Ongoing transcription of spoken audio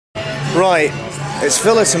Right, it's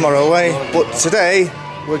Villa tomorrow away, but today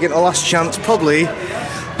we're getting a last chance probably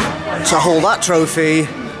to hold that trophy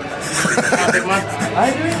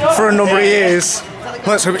for a number of years.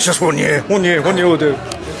 Let's hope it's just 1 year. One year will do.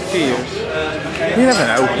 2 years. You never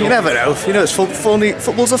know. You never know. You know, it's funny.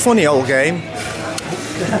 Football's a funny old game.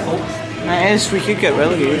 It is. We could get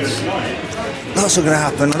relegated. That's not going to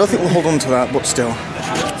happen. I don't think we'll hold on to that, but still.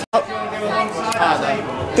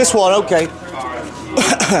 This one, okay.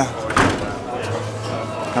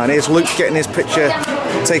 And here's Luke getting his picture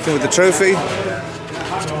taken with the trophy.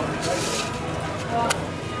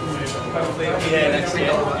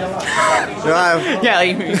 Yeah,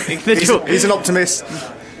 he's an optimist.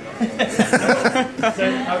 Okay,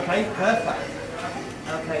 perfect.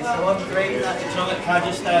 Okay, so on 3, can I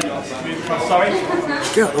just move across? Sorry.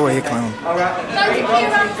 Get out the way, you clown. Alright.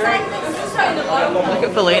 Look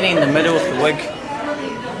at Fellaini in the middle of the wig.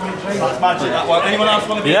 That's magic, that one. Anyone else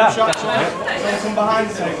want to be in the shot? Come behind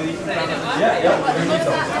the table.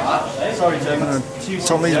 Yeah. Sorry, Tim.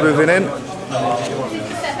 Tommy's moving in.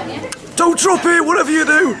 Don't drop it, whatever you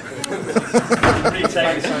do!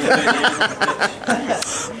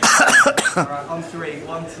 Right, on 3.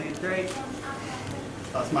 1, 2, 3.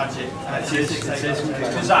 That's magic.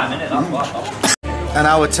 Because I'm in it, that's what. And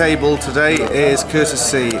our table today is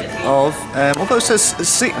courtesy of, although it says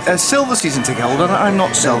a silver season ticket holder, I'm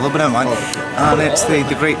not silver, but never mind. And it's the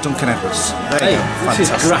great Duncan Edwards. There you go,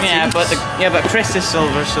 fantastic. Yeah, but Chris is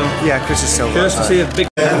silver, so. Yeah, Chris is silver. Courtesy of big.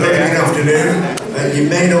 Very good afternoon. You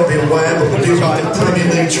may not be aware, but we do have the Premier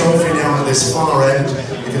League trophy now at this far end.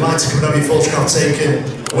 If you'd like to come and have your photograph taken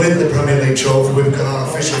with the Premier League trophy, we've got our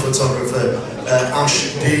official photographer,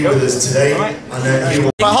 Ash D, with us today. And he will.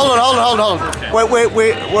 Hold on.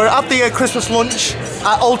 We're at the Christmas lunch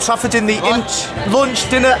at Old Trafford in the lunch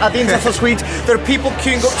dinner at the International Suite. There are people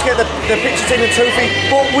queuing up to get the picture taken, the trophy,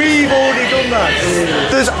 but we've already done that.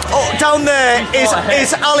 There's down there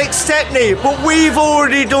is Alex Stepney, but we've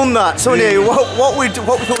already done that. So anyway, what we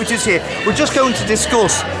thought we'd do here, we're just going to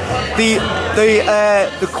discuss the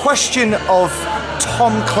question of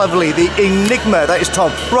Tom Cleverley, the enigma that is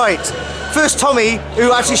Tom. Right. First, Tommy,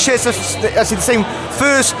 who actually shares the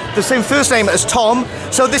same first name as Tom.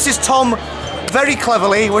 So this is Tom, very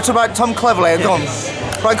cleverly. We're talking about Tom Cleverley. Go on.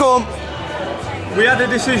 Right, go on. We had a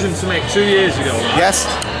decision to make 2 years ago. Right? Yes.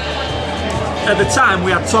 At the time,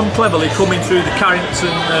 we had Tom Cleverley coming through the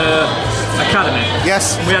Carrington Academy.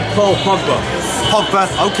 Yes. And we had Paul Pogba.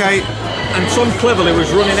 Okay. And Tom Cleverley was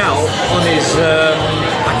running out on his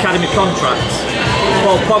academy contract.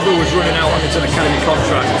 Paul Pogba was running out on his academy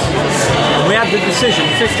contract. And we had the decision,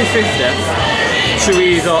 50-50, to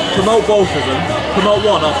either promote both of them, promote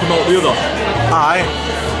one or promote the other. Aye.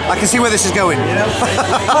 I can see where this is going.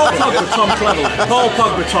 Paul Pogba, Tom Cleverley. Paul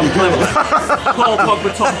Pogba, Tom Cleverley. Paul Pogba,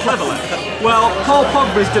 Tom Cleverley. Well, Paul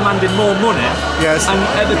Pogba is demanding more money. Yes. And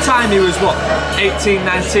at the time he was, 18,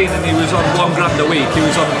 19, and he was on £1 a week. He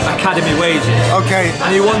was on academy wages. Okay.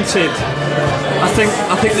 And he wanted, I think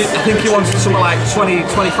he wanted something like 20,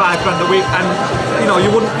 25 grand a week. And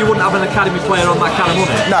you wouldn't have an academy player on that kind of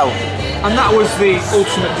money. No. And that was the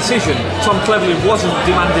ultimate decision. Tom Cleverley wasn't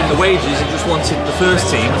demanding the wages, he just wanted the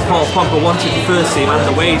first team. Paul Pogba wanted the first team and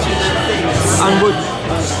the wages. And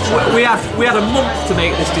we had a month to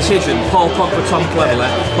make this decision. Paul Pogba, Tom Cleverley.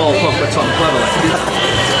 Paul Pogba, Tom Cleverley.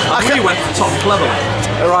 And we went for Tom Cleverley.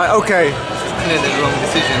 Right, okay. Clearly the wrong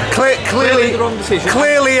decision. Clearly the wrong decision.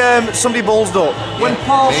 Clearly somebody ballsed up. When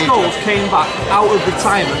Paul Scholes came back out of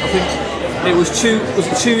retirement, I think it was 2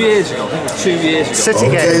 years ago. I think it was 2 years ago. City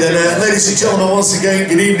game. Okay then, ladies and gentlemen, once again,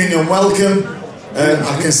 good evening and welcome.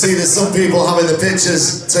 I can see there's some people having the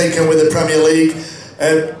pictures taken with the Premier League.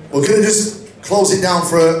 We're going to just close it down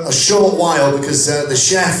for a short while because the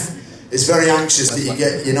chef is very anxious that you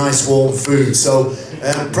get your nice warm food. So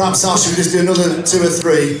perhaps I should just do another 2 or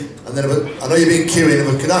 3. And then I know you've been queuing, if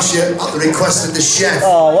I could ask you at the request of the chef.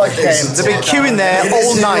 Oh, what a shame. They've been queuing there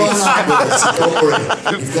all night. Don't worry.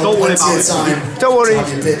 You've got plenty of time. Don't worry. To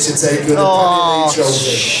have your picture taken. Oh,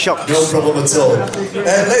 shucks. No problem at all.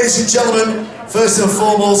 Ladies and gentlemen, first and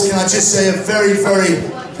foremost, can I just say a very, very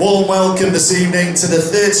warm welcome this evening to the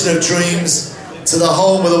Theatre of Dreams, to the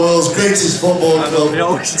home of the world's greatest football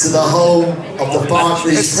club, to the home of the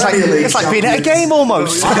Barclays Premier League. It's like being at a game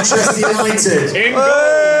almost. Manchester United.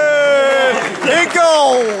 In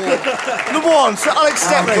goal! Number 1, Sir Alex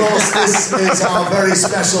Stepney. Of course, this is our very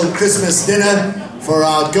special Christmas dinner for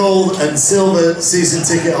our gold and silver season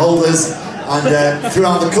ticket holders. And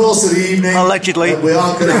throughout the course of the evening, allegedly, we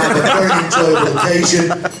are going to have a very enjoyable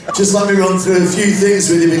occasion. Just let me run through a few things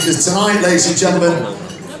with you, because tonight, ladies and gentlemen,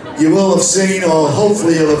 you will have seen, or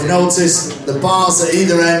hopefully you'll have noticed, the bars at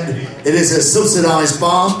either end. It is a subsidised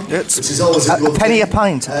bar, which is always a good penny thing. a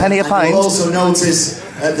pint. A penny a pint. You'll also notice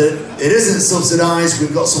that it isn't subsidised.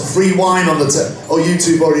 We've got some free wine on the table. Oh, you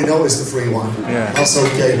two have already noticed the free wine. Yeah. That's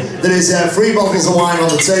okay. There is 3 bottles of wine on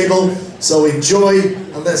the table, so enjoy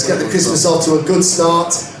and let's get the Christmas off to a good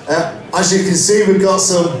start. As you can see, we've got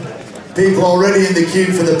some people already in the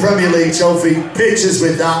queue for the Premier League trophy. Pictures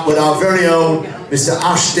with our very own Mr.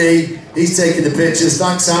 Ashby. He's taking the pictures.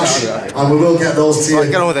 Thanks, Ash. And we will get those to you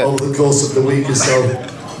over the course of the week or so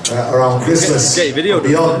around Christmas. Get your video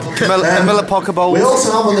beyond. Miller Poker Bowl. We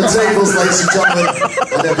also have on the tables, ladies and gentlemen,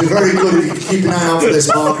 and it'd be very good if you could keep an eye out for this,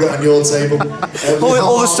 Margaret, on your table.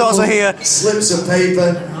 All the stars are here. Slips of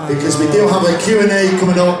paper, because we do have a Q&A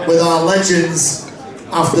coming up with our legends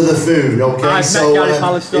after the food, okay? So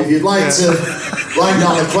if you'd like to write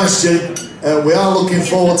down a question, we are looking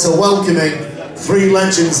forward to welcoming 3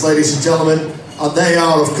 legends, ladies and gentlemen, and they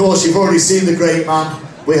are, of course, you've already seen the great man.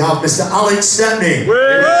 We have Mr. Alex Stepney. We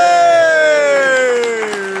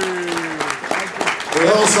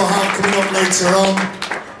also have coming up later on,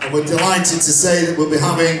 and we're delighted to say that we'll be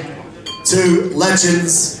having 2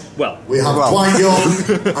 legends. Well, we have Dwight Yorke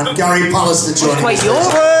and Gary Pallister joining us. Dwight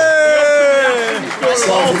Yorke?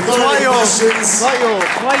 So if you've got any questions, I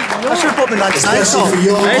should have put my 99 especially for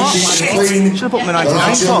your clean, should have put my there 99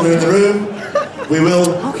 are children in the room, we will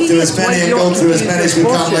do as many and go through as many as we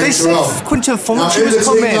can later on. Quinton Now, Funch in was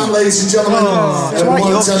between coming. that, ladies and gentlemen, we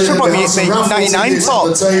want to tell you that we have some raffle tickets on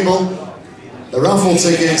the table. The raffle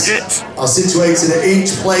tickets are situated at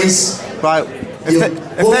each place. Right. If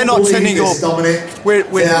they're not turning up, Dominic, we're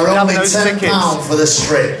they are only those £10 tickets. for the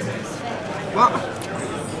strip.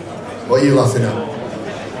 What are you laughing at?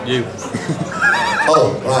 You.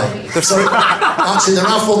 Oh, right. So, actually, the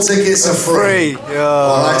raffle tickets are free.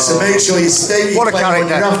 Alright, so make sure you state your claim on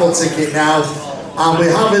your raffle ticket now. And we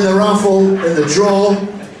have in the raffle, in the draw,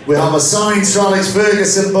 we have a signed Sir Alex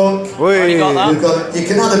Ferguson book. You got that? You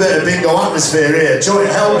can add a bit of bingo atmosphere here. Joy,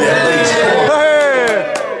 help me at least.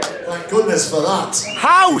 Thank goodness for that.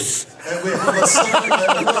 House! We have a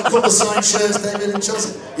couple of signed shirts, David and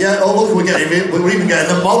Chelsea. Yeah, oh look, we're even getting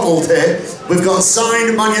them modelled here. We've got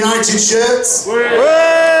signed Man United shirts. We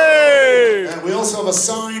also have a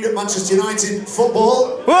signed Manchester United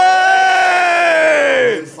football.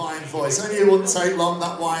 Fine voice. I knew it wouldn't take long,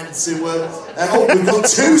 that wine to we've got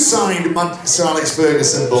 2 signed Sir Alex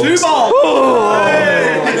Ferguson books. 2 balls!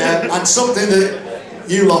 And something that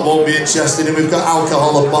you lot won't be interested in. We've got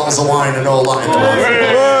alcohol and bottles of wine and all that in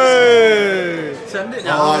the Send it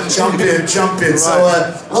now. champion. So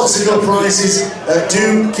lots of good prizes.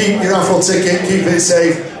 Do keep your raffle ticket, keep it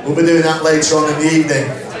safe. We'll be doing that later on in the evening.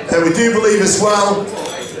 We do believe as well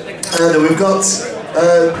that we've got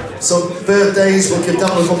some birthdays. We'll give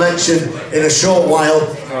that little mention in a short while.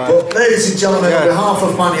 But ladies and gentlemen, on behalf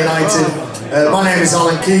of Man United, my name is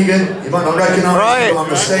Alan Keegan. You might not recognise me, but I'm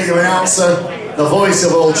the stadium announcer, the voice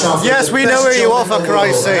of Old Trafford. Yes, we know who you are, for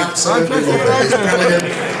Christ's sake. Absolutely love it. It's brilliant.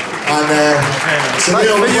 And it's a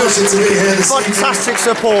real pleasure to be here this evening. Fantastic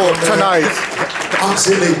support tonight.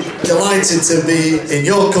 Absolutely delighted to be in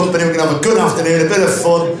your company. We're going to have a good afternoon, a bit of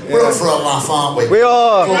fun. We're up for a laugh, aren't we? We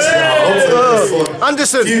are. Of course we are. Up for a bit of fun.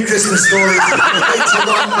 Anderson. A few Christmas stories. Later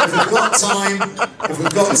on, if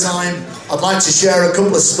we've got time, I'd like to share a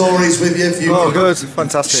couple of stories with you. If you good.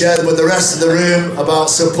 Fantastic. Share them with the rest of the room about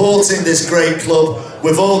supporting this great club.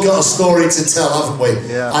 We've all got a story to tell, haven't we?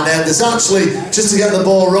 Yeah. And there's actually, just to get the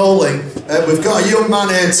ball rolling, we've got a young man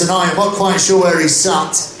here tonight. I'm not quite sure where he's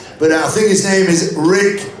sat, but I think his name is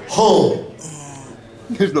Rick Hull.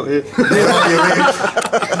 He's not here. Where are you,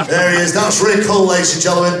 Rick? There he is. That's Rick Hull, ladies and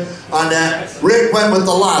gentlemen. And Rick went with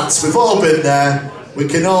the lads. We've all been there. We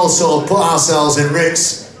can all sort of put ourselves in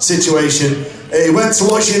Rick's situation. He went to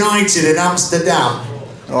watch United in Amsterdam.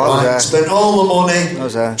 Spent all the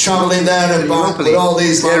money travelling there and back with all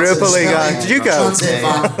these lads. Europa League. Did you go?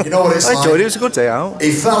 You know what it's like? I enjoyed it. It was a good day out.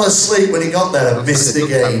 He fell asleep when he got there and missed the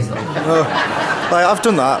game. I've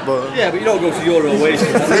done that, but yeah, but you don't go for Euro ways.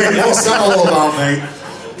 What's that all about, mate?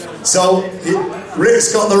 So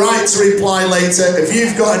Rick's got the right to reply later. If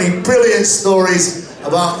you've got any brilliant stories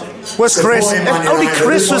about where's Chris? If only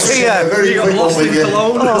Chris was here. Very quick one with you.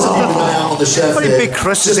 Very big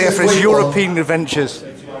Chris is here for his European adventures.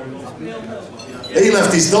 He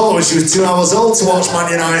left his daughter when she was 2 hours old to watch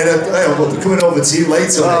Man United. We'll be coming over to you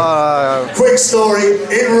later. Quick story,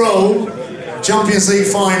 in Rome, Champions League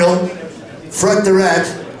final, Fred the Red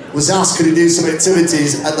was asked could he do some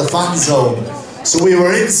activities at the fan zone. So we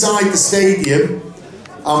were inside the stadium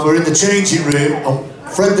and we're in the changing room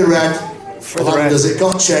and Fred the Red Landers, it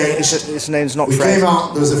got changed. His name's not We Fred. came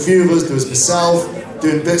out, there was a few of us, there was myself,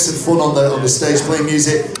 doing bits of fun on the stage, playing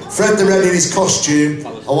music. Fred the Red in his costume,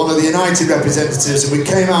 and one of the United representatives, and we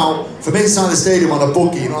came out from inside the stadium on a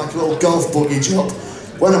buggy, like a little golf buggy job.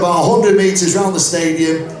 Went about 100 metres round the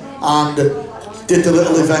stadium, and did the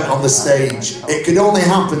little event on the stage. It could only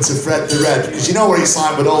happen to Fred the Red, because you know what it's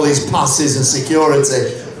like with all these passes and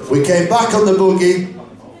security. We came back on the buggy,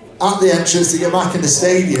 at the entrance to get back in the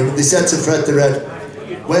stadium, and they said to Fred the Red,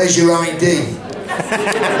 "Where's your ID?"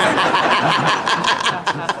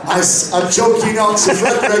 I'm joking not, so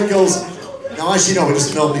Fred the Red goes, now as you know, he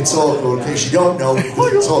doesn't normally talk, or in case you don't know, he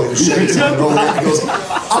doesn't talk, he just shakes him and all that. He goes,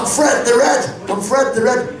 "I'm Fred the Red, I'm Fred the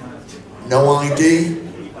Red." No ID,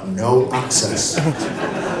 no access.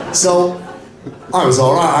 So, I was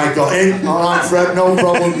alright, I got in, alright Fred, no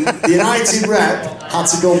problem. The United rep had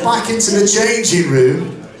to go back into the changing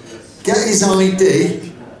room, get his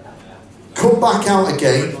ID, come back out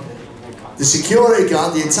again. The security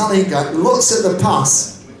guard, the Italian guy, looks at the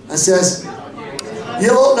pass and says,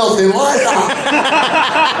 "You look nothing like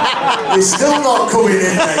that." He's still not coming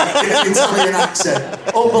in, mate, in an Italian accent.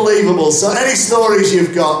 Unbelievable. So any stories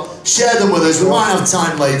you've got, share them with us. We might have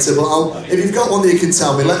time later, but if you've got one that you can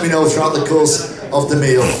tell me, let me know throughout the course of the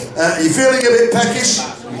meal. Are you feeling a bit peckish?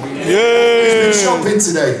 Yeah. Who's been shopping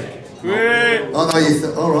today? Oh no,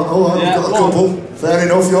 all right, we've got a couple. Fair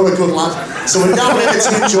enough, you're a good lad. So we're down here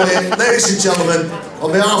to enjoy it. Ladies and gentlemen,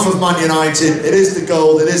 on behalf of Man United, it is the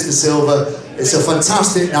gold, it is the silver. It's a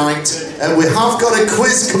fantastic night. And we have got a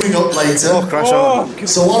quiz coming up later.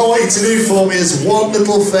 So what I want you to do for me is one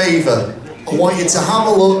little favour. I want you to have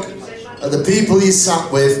a look at the people you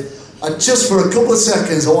sat with, and just for a couple of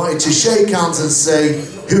seconds, I want you to shake hands and say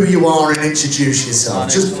who you are and introduce yourself.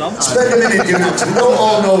 Just spend a minute doing that, because we don't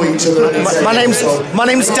all know each other. My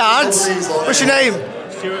name's Dad. What's your name?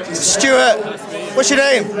 Stuart. What's your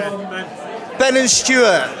name? Ben and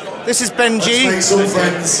Stuart. This is Benji. Let's make some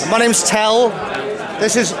friends. My name's Tel.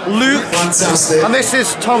 This is Luke. Fantastic. And this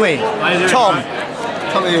is Tommy. Tom.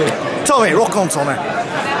 Tommy, rock on, Tommy.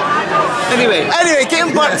 Anyway,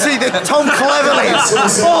 getting back to the Tom Cleverley.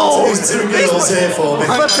 There's two girls here for me.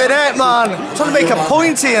 Flipping it, man. I'm trying to make a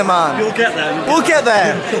point here, man. You'll get there. We'll get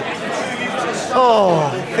there. Oh,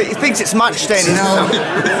 he thinks it's match day.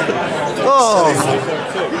 Oh.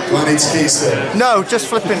 Do I need to keep still? No, just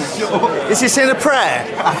flipping. Is he saying a prayer?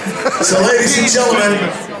 So, ladies and gentlemen,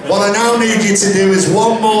 what I now need you to do is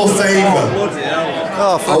one more favour.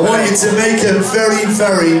 I want you to make a very,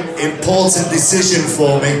 very important decision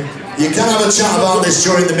for me. You can have a chat about this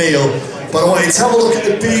during the meal, but I want you to have a look at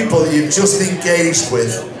the people that you've just engaged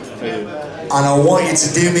with, and I want you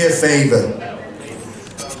to do me a favour.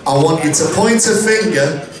 I want you to point a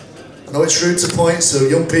finger. I know it's rude to point, so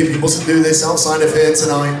young people, you mustn't do this outside of here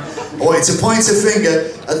tonight. I want you to point a finger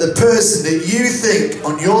at the person that you think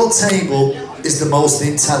on your table is the most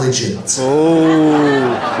intelligent.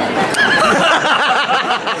 Oh.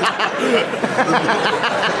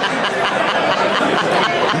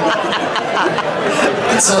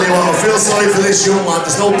 I tell you what, I feel sorry for this young lad.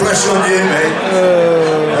 There's no pressure on you, mate.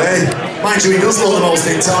 Hey, mind you, he does look the most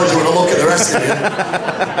intelligent when I look at the rest of you.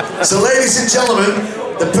 So, ladies and gentlemen,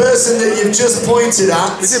 the person that you've just pointed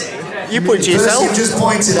at, you point to yourself. you've just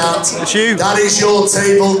pointed at, it's you. That is your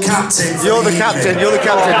table captain. You're the captain. You're the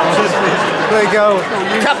captain. There you go,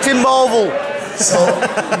 Captain Marvel. So,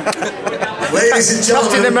 ladies and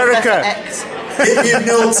gentlemen, Captain America. if you've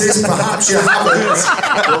noticed, perhaps you haven't,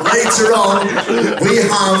 but later on we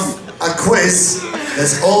have a quiz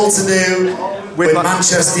that's all to do with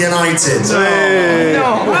Manchester United. So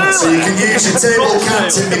you can use your table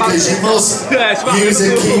captain because you must use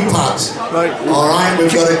a keypad. Alright,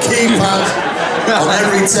 we've got a keypad on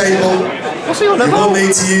every table. You will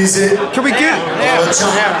need to use it. Can we get?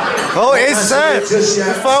 Oh, it is set. We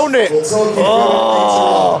found it.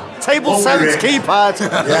 Table 7's keypad.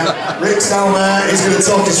 Yeah, Rick's down there. He's going to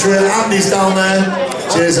talk us through it. Andy's down there.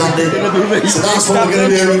 Cheers, Andy. So that's what we're going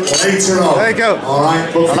to do later on. There you go. All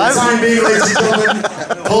right. But for the time being, ladies and gentlemen,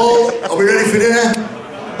 Paul, are we ready for dinner?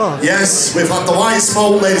 Yes, we've had the white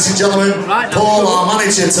smoke, ladies and gentlemen. Paul, our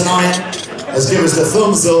manager tonight, has given us the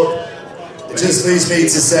thumbs up. It just leaves me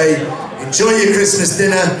to say, enjoy your Christmas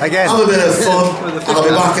dinner. Again. Have a bit of fun. And I'll be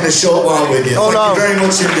back in a short while with you. Thank you very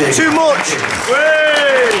much indeed. Too much.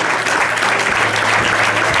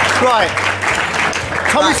 Right.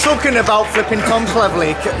 Tommy's talking about flipping Tom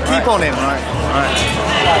Cleverley. Keep on him, right?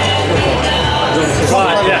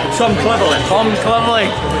 Tom Cleverley. Tom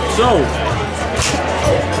Cleverley. So,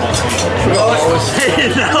 what I was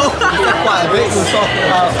saying now. Quite a bit. We were talking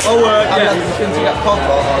about. Yeah. Since you got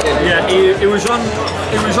Pogba. Yeah, it was on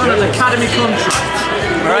an academy contract.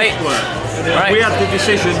 Right. We had the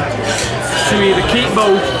decision to either keep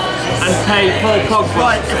both and pay Paul Pogba.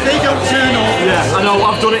 Right, if they don't turn up, Yeah, I know,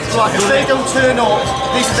 I've done it. right, if they don't turn up,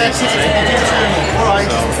 these are their tickets. If they do turn up, alright.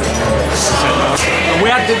 And we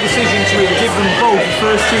had the decision to either give them both a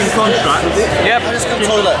first team contract. Yep. Give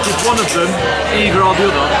one of them, either or the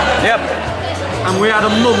other. Yep. And we had a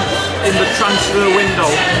month in the transfer window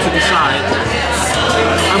to decide.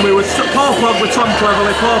 And we were Paul Pogba, Tom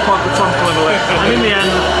Cleverley, Paul Pogba, Tom Cleverley. And in the end,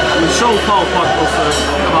 we sold Paul Pogba for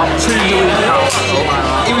about £2 million.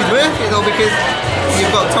 It was worth it though because you've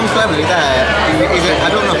got Tom Cleverley there. I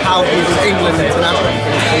don't know how he's an England international.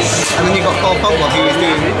 And then you've got Paul Pogba who is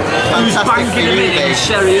doing Who's fantastic for banging him in Juve.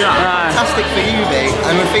 Serie A. Fantastic for Juve.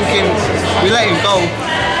 And we're thinking, we let him go.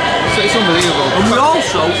 So it's unbelievable. And we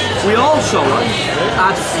also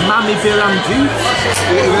had Mami Biramdu.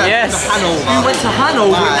 Yes. To Hanover. Who went to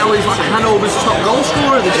Hanover and now he's like Hanover's top goal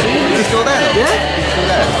scorer this season. Is he still there? Yeah. He's still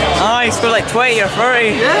there. He scored like 20 or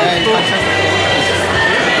 30. Yeah.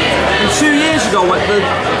 And 2 years ago, what we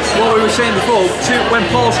were saying before, when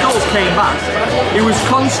Paul Scholes came back, he was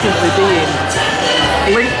constantly being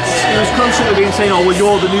linked. He was constantly being saying, "Oh, well,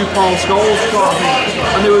 you're the new Paul Scholes,"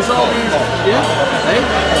 and there was all these,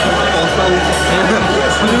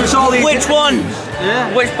 and there was all these. Which one? Yeah.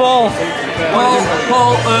 Which ball?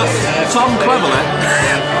 Tom Cleverley.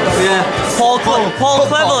 Yeah. Paul Cleverley.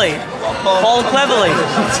 Paul Cleverley.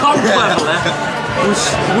 Tom Cleverley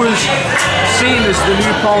was seen as the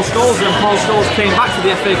new Paul Scholes, and Paul Scholes came back to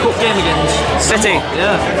the FA Cup game against City.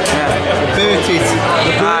 Yeah. The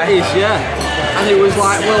British, yeah. And it was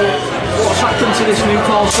like, well, what's happened to this new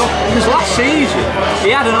Paul Scholes? Because last season, he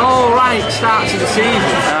had an alright start to the season.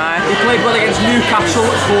 He played well against Newcastle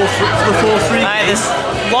at the 4-3. This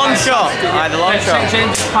long shot. The long shot. St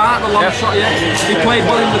James's Park, the long shot, yeah. He played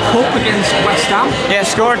well in the cup against West Ham. Yeah,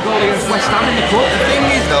 scored. Goal against West Ham in the cup. The thing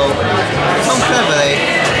is though, Tom Cleverley,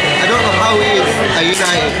 I don't know how he is a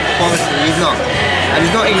United quality, he's not. And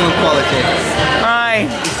he's not England quality.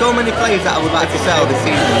 There's so many players that I would like to sell this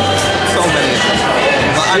season. So many.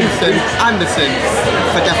 But Anderson,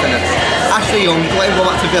 for definite. Ashley Young, let him go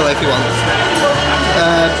back to Villa if he wants.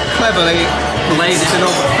 Cleverley, Fellaini,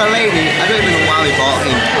 I don't even know why we bought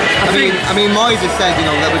him. I mean, Moyes has said, that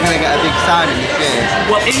we're going to get a big signing this year.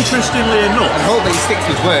 Well, interestingly enough, I hope that he sticks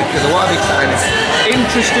to his word because what a big signing.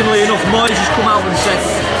 Interestingly enough, Moyes has come out and said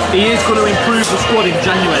he is going to improve the squad in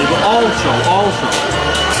January, but also,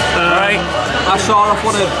 I saw off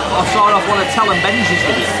one of Telandbenjie's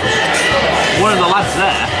videos. One of the lads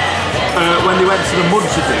there, when they went to the mud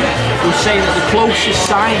to do it, was saying that the closest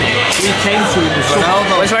signing he came to in the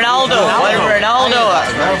summer was Ronaldo.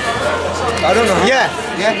 I don't know. Yeah.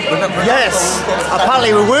 Yes.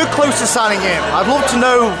 Apparently we were close to signing him. I'd love to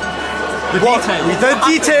know the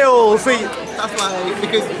details. That's why,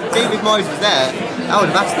 because David Moyes was there, I would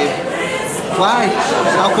have asked him, why?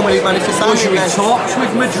 How come he managed to sign Was you him in then? talks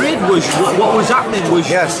with Madrid? What was happening?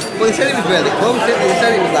 Yes. Well, he said it was really close, didn't he? He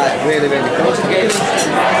said it was like really, really close to getting him.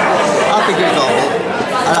 I think it was awful.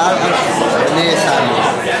 Near time.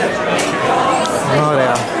 Oh,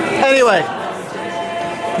 yeah. Anyway,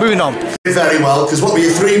 moving on. Very well, because what were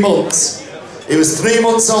you, 3 months? He was 3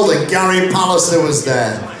 months old and Gary Pallister was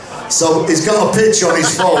there. So he's got a picture on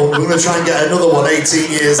his phone. We're going to try and get another one 18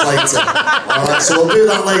 years later. Alright, so we'll do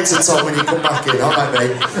that later, Tom, when you come back in. Alright,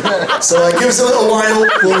 mate. So give us a little while.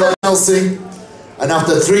 We'll Chelsea. And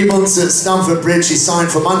after 3 months at Stamford Bridge, he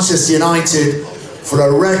signed for Manchester United for a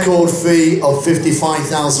record fee of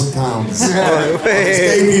 £55,000. On his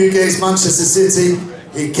debut against Manchester City,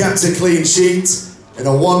 he kept a clean sheet in a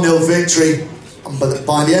 1-0 victory. But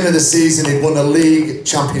by the end of the season, he'd won a league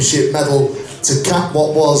championship medal to cap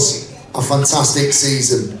what was a fantastic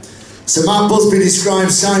season. So Matt Busby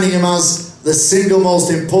describes signing him as the single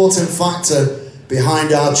most important factor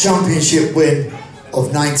behind our championship win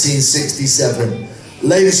of 1967.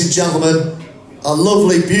 Ladies and gentlemen, a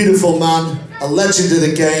lovely, beautiful man, a legend of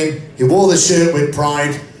the game. He wore the shirt with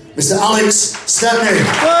pride. Mr. Alex Stepney.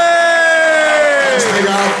 Thanks, big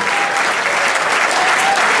Al.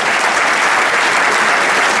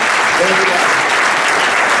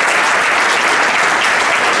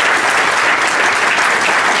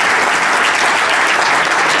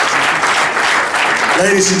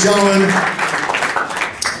 Ladies and gentlemen,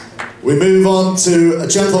 we move on to a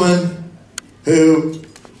gentleman who,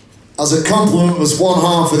 as a compliment, was one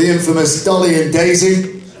half of the infamous Dolly and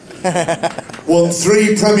Daisy. Won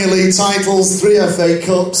 3 Premier League titles, 3 FA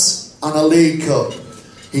Cups and a League Cup.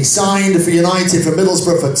 He signed for United from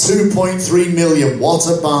Middlesbrough for £2.3 million. What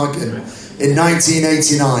a bargain in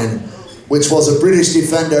 1989, which was a British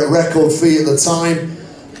defender at record fee at the time.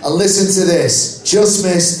 And listen to this, just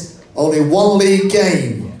missed only one league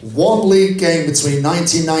game between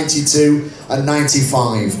 1992 and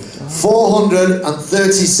 95.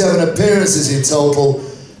 437 appearances in total.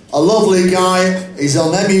 A lovely guy. He's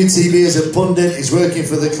on MUTV as a pundit. He's working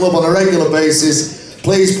for the club on a regular basis.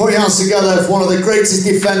 Please put your hands together for one of the greatest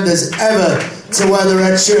defenders ever to wear the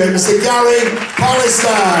red shirt, Mr. Gary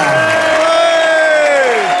Pallister.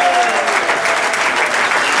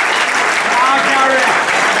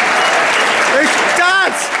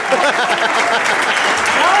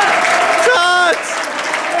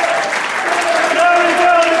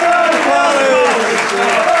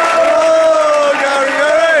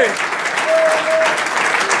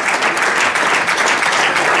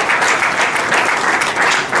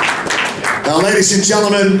 Now, ladies and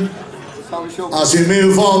gentlemen, as we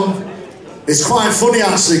move on, it's quite funny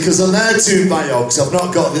actually because on their two Bayogs, I've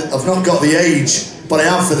not got the age, but I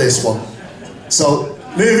have for this one. So,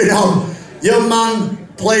 moving on, young man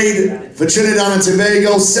played for Trinidad and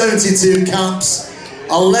Tobago, 72 caps,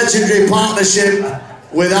 a legendary partnership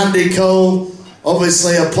with Andy Cole,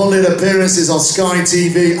 obviously a pundit appearances on Sky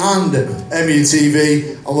TV and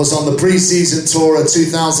MUTV, and was on the pre-season tour of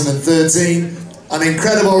 2013. An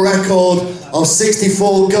incredible record of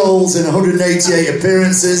 64 goals in 188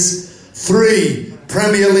 appearances, 3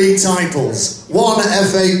 Premier League titles, 1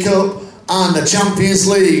 FA Cup and the Champions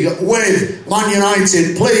League with Man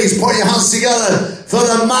United. Please put your hands together for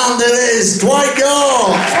the man that is Dwight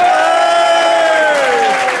Yorke.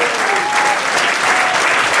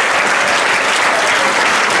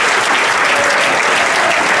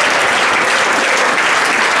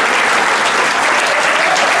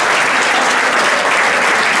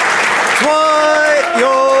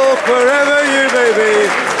 Wherever you may be,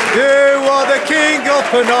 you are the king of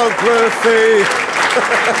pornography.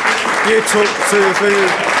 You took to the...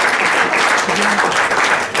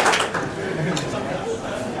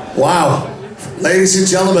 Wow, ladies and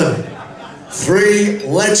gentlemen, 3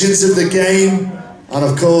 legends of the game, and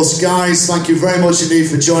of course, guys, thank you very much indeed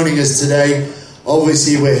for joining us today.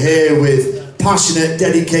 Obviously, we're here with passionate,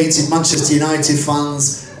 dedicated Manchester United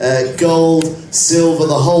fans, gold, silver,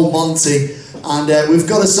 the whole Monty. And we've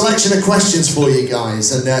got a selection of questions for you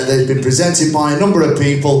guys, and they've been presented by a number of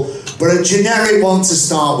people, but a generic one to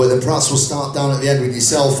start with, and perhaps we'll start down at the end with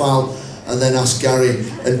yourself, Al, and then ask Gary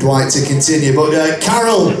and Dwight to continue. But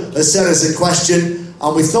Carol has sent us a question,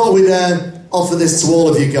 and we thought we'd offer this to all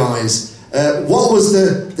of you guys. What was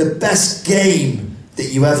the best game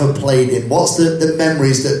that you ever played in? What's the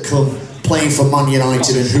memories that come playing for Man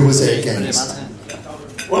United, and who was it against?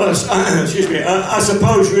 Well, excuse me, I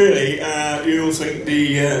suppose really you all think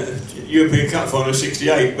the European Cup final of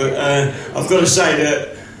 '68, but I've got to say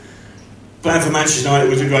that playing for Manchester United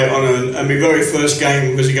was a great honour, and my very first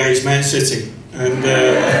game was against Man City, and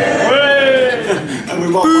and we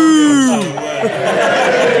won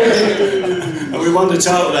and we won the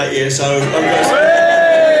title that year, so I've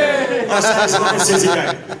got to say it's a Man City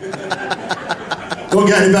game. Don't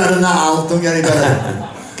get any better than that, Al, don't get any better.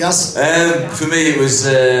 Gas? For me it was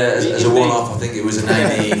as a one-off. I think it was a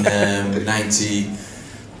 1990.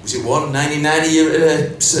 Was it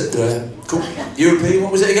 1990 Cup, European?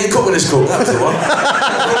 What was it again? Cup Winners' Cup. That was the one.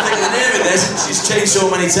 I couldn't think of the name of this. It's changed so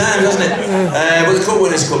many times, hasn't it? But the Cup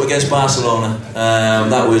Winners' Cup against Barcelona.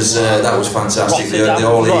 That was fantastic. The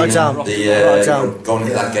all going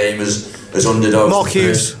into that game as underdogs. Mark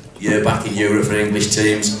Hughes. Year back in Europe for English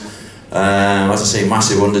teams. As I say,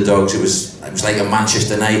 massive underdogs. It was like a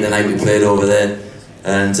Manchester night, the night we played over there,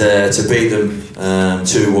 and to beat them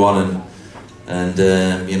 2-1 and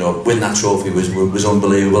you know, win that trophy was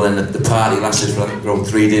unbelievable, and the party lasted for about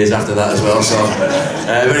 3 days after that as well. So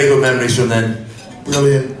very good memories from then.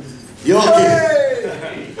 Brilliant. Yorkie.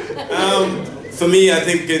 For me, I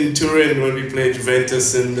think in Turin when we played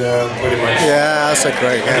Juventus and pretty much. Yeah, that's a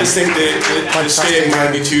great game. I just think the sheer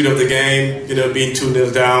magnitude of the game, you know, being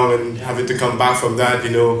 2-0 down and having to come back from that, you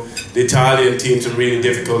know, the Italian teams are really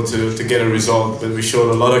difficult to get a result, but we showed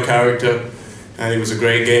a lot of character, and it was a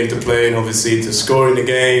great game to play, and obviously to score in the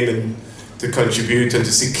game and to contribute, and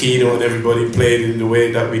to see Kino and everybody played in the way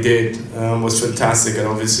that we did was fantastic, and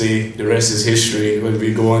obviously the rest is history when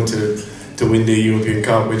we go on to win the European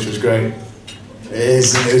Cup, which was great. It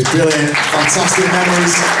was brilliant, fantastic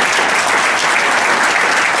memories.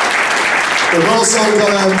 We've also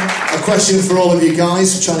got a question for all of you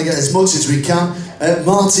guys. We're trying to get as much as we can.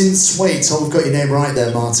 Martin Swaite, we've got your name right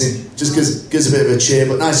there, Martin. Just gives a bit of a cheer,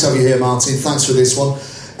 but nice to have you here, Martin. Thanks for this one.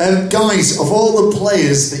 Guys, of all the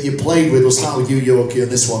players that you played with, we'll start with you, Yorkie, on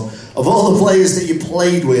this one. Of all the players that you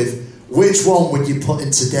played with, which one would you put in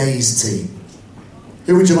today's team?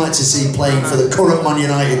 Who would you like to see playing for the current Man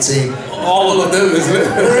United team? All of them, isn't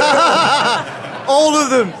it? All of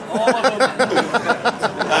them.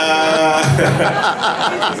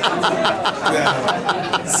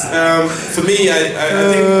 For me, I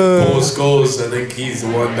think Paul Scholes, I think he's the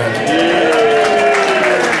one that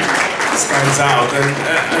stands out.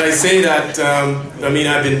 And I say that, I mean,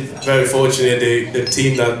 I've been very fortunate. The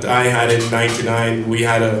team that I had in '99, we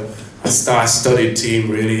had a star-studded team,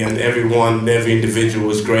 really, and every individual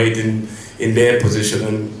was great in their position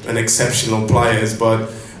and exceptional players. But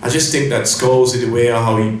I just think that Scholes, the way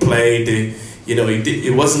how he played, he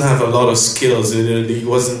wasn't have a lot of skills. He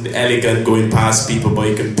wasn't elegant going past people, but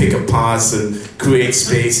he can pick a pass and create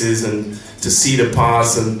spaces and to see the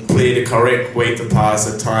pass and play the correct way to pass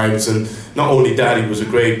at times. And not only that, he was a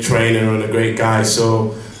great trainer and a great guy.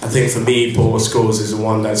 So I think for me, Paul Scholes is the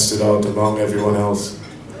one that stood out among everyone else.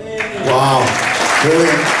 Wow,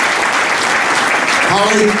 brilliant.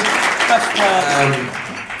 Harley?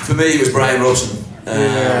 For me, it was Brian Robson.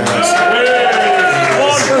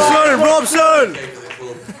 Robson!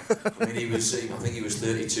 I mean, I think he was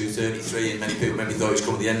 32, 33, and many people maybe thought he was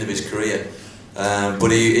coming to the end of his career.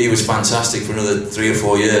 But he was fantastic for another 3 or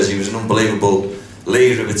 4 years. He was an unbelievable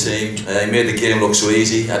leader of a team. He made the game look so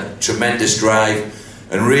easy, had tremendous drive,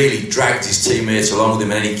 and really dragged his teammates along with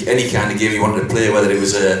him in any kind of game he wanted to play, whether it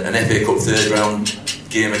was an FA Cup third round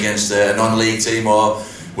game against a non-league team or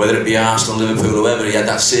whether it be Arsenal, Liverpool, whoever. He had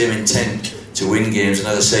that same intent to win games, and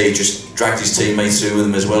as I say, he just dragged his teammates through with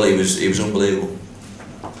him as well. He was unbelievable.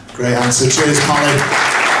 Great answer. Cheers, Polly.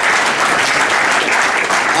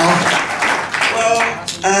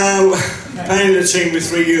 Playing in a team with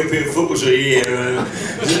 3 European footballers a year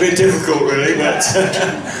is a bit difficult, really, but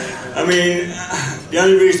I mean, the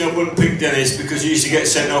only reason I wouldn't pick Dennis because he used to get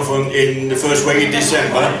sent off in the first week in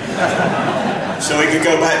December, so he could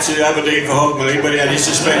go back to Aberdeen for Hogmanay, but he had his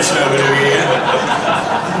suspension over the year.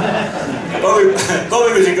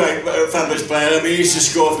 Bobby was a great, fabulous player. I mean, he used to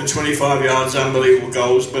score from 25 yards, unbelievable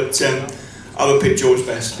goals, but I would pick George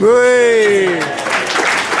best. I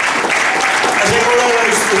think although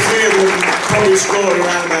the 3 of them probably scored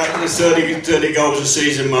around about the 30 goals a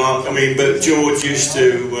season mark, I mean, but George used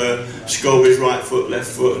to score with his right foot, left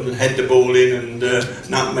foot, and head the ball in and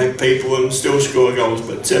nutmeg people and still score goals.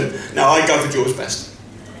 But no, I'd go for George best.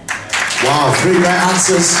 Wow, 3 great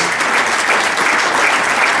answers.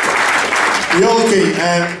 Yorkie,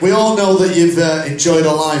 we all know that you've enjoyed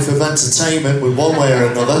a life of entertainment with one way or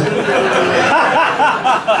another.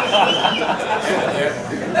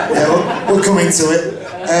 Yeah, we're coming to it.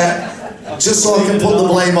 Just so I can put the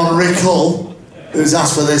blame on Rick Hull, who's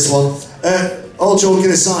asked for this one. All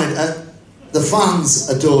joking aside, the fans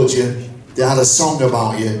adored you. They had a song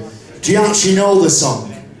about you. Do you actually know the song?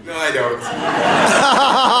 No, I don't.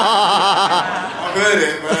 I've heard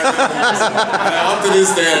it, but up to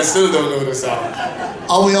this day, I still don't know the song.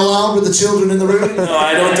 Are we allowed with the children in the room? No,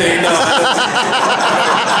 I don't think. No,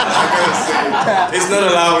 it's not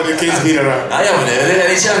allowed with the kids being around. I haven't heard it.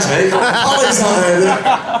 Any chance, mate? Ollie's not heard it.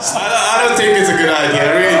 I don't think it's a good idea.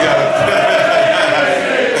 I really don't.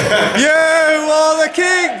 You are the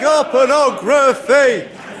king of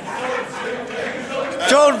pornography.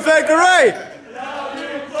 John Veggeray.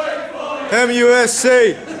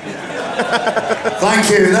 MUSC. Thank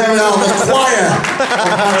you. There we are, the choir of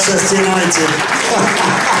Manchester United.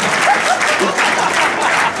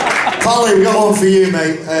 Polly, we've got one for you,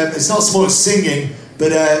 mate. It's not so much singing,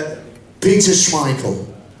 but Peter Schmeichel.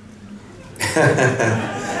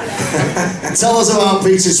 Tell us about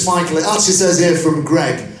Peter Schmeichel. It actually says here from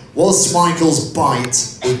Greg, was Schmeichel's bite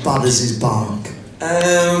as bad as his bark?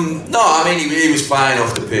 No, I mean, he was fine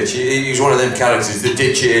off the pitch. He was one of them characters that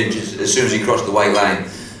did change as soon as he crossed the white line.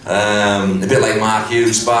 A bit like Mark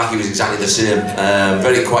Hughes, Sparky was exactly the same.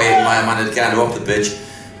 Very quiet, mild-mannered kind of off the pitch.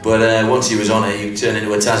 But once he was on it, he turned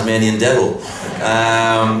into a Tasmanian devil.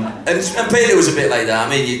 And Peter was a bit like that. I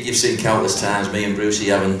mean, you've seen countless times me and Brucey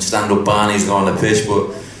having stand-up Barneys go on the pitch,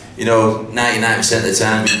 but you know, 99% of the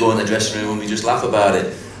time we'd go in the dressing room and we just laugh about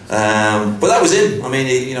it. But that was him. I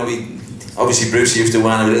mean, obviously Brucey used to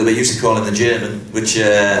whine a little bit. Used to call him the German, which used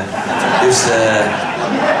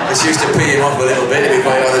to pee him off a little bit, to be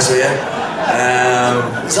quite honest with you.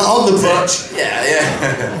 Is that on the pitch?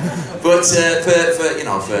 Yeah. But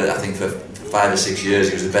I think for 5 or 6 years,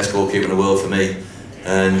 he was the best goalkeeper in the world for me.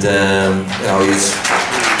 And I think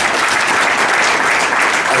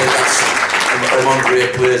that's on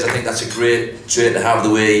great players. I think that's a great trait to have, the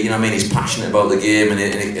way, you know what I mean, he's passionate about the game, and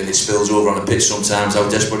it spills over on the pitch sometimes, how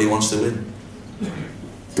desperate he wants to win.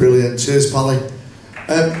 Brilliant. Cheers, Pally.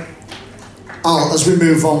 Al, as we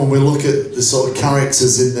move on and we look at the sort of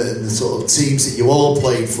characters in the sort of teams that you all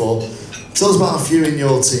played for, tell us about a few in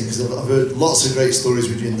your team, because I've heard lots of great stories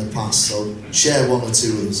with you in the past, so share one or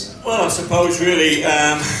two with us. Well, I suppose really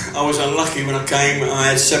I was unlucky when I came. I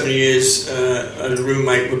had 7 years as a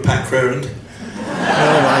roommate with Pat Crerand.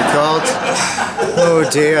 Oh my God. Oh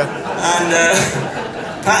dear. And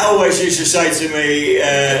Pat always used to say to me,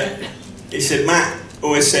 he said, Matt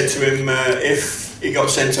always said to him, if he got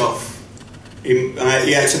sent off, he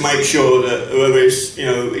had to make sure that whoever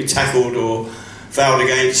he tackled or fouled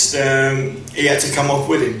against, he had to come off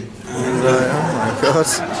with him. And, oh my God.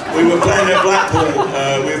 We were playing at Blackpool.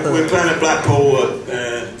 We were playing at Blackpool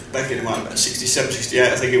back in about 67,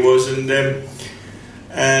 68, I think it was, and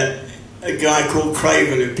a guy called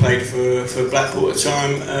Craven, who played for Blackpool at the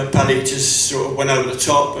time, Paddy just sort of went over the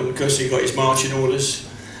top, and of course he got his marching orders.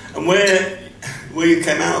 And where we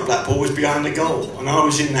came out of Blackpool was behind the goal, and I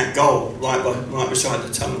was in that goal right beside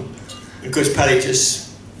the tunnel. And of course Paddy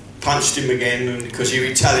just punched him again, and because he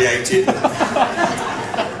retaliated,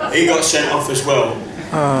 he got sent off as well.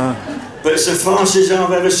 But it's the fastest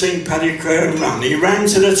I've ever seen Paddy Crerand run. He ran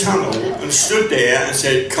to the tunnel and stood there and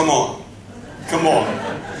said, "Come on, come on."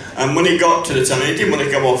 And when he got to the tunnel, he didn't want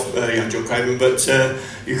to go off young John Craven, but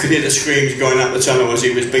you could hear the screams going up the tunnel as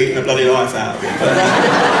he was beating the bloody life out of him.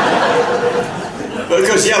 But of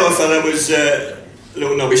course the other fella was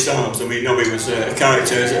little Nobby Starnes. I mean, Nobby was a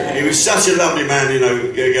character. He was such a lovely man, you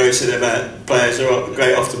know, going said about players who are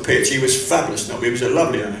great off the pitch. He was fabulous, Nobby. He was a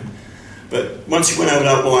lovely man. But once he went over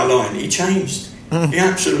that white line, he changed. He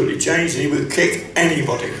absolutely changed, and he would kick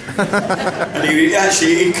anybody. And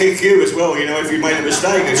he'd kick you as well, you know, if you made a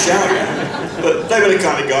mistake and shout at you. But they were the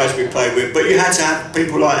kind of guys we played with. But you had to have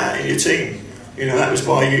people like that in your team. You know, that was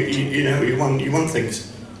why you won things.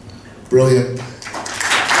 Brilliant.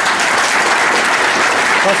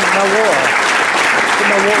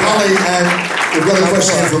 Holly, we've got a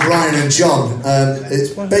question from Brian and John. It's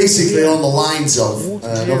basically on the lines of,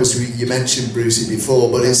 obviously you mentioned Brucey before,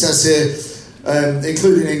 but it says here,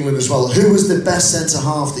 including England as well, who was the best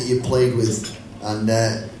centre-half that you played with? And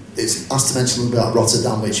it's asked to mention a little bit about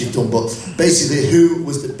Rotterdam, which you've done, but basically who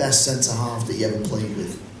was the best centre-half that you ever played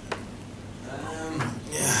with?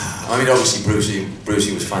 I mean, obviously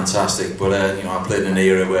Brucey was fantastic, but you know, I played in an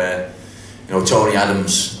era where, you know, Tony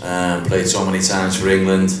Adams played so many times for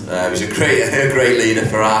England. He was a great leader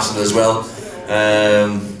for Arsenal as well.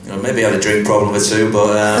 You know, maybe had a drink problem or two, but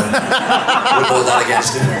we'll hold that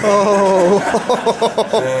against him.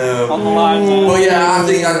 But yeah, I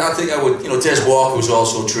think I would. You know, Des Walker was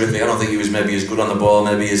also terrific. I don't think he was maybe as good on the ball,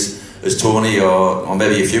 maybe as Tony, or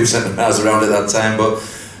maybe a few centre halves around at that time. But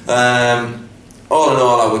all in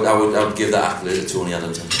all, I would give that accolade to Tony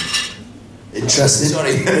Adams. Interesting.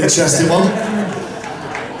 Sorry. Interesting one.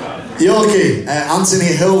 Yorkie,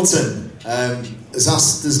 Anthony Hilton has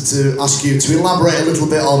asked us to ask you to elaborate a little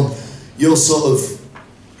bit on your sort of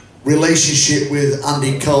relationship with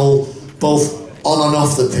Andy Cole, both on and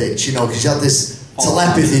off the pitch, you know, because you had this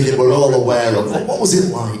telepathy that we're all aware of. What was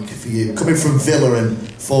it like for you, coming from Villa and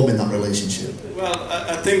forming that relationship? Well,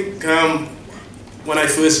 I think when I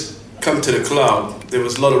first come to the club, there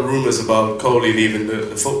was a lot of rumours about Coley leaving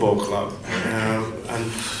the football club,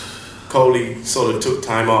 and Coley sort of took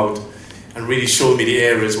time out and really showed me the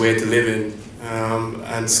areas where to live in,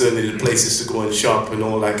 and certainly the places to go and shop and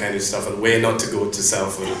all that kind of stuff, and where not to go to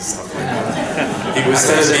Salford and stuff like that. He was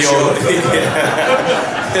telling me all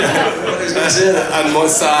and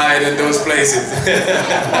Moss Side and those places.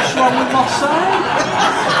 What's wrong with Moss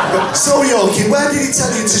Side? So Yorkie, where did he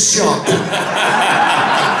tell you to shop?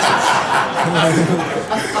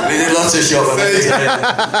 We did lots of shopping.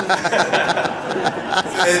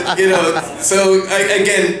 You know, so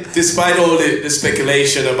again, despite all the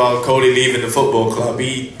speculation about Cody leaving the football club,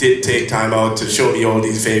 he did take time out to show me all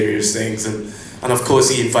these various things, and of course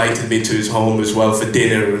he invited me to his home as well for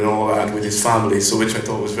dinner and all that with his family, so which I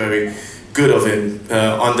thought was very good of him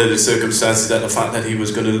under the circumstances, that the fact that he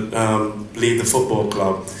was going to leave the football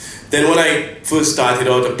club. Then when I first started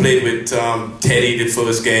out, I played with Teddy the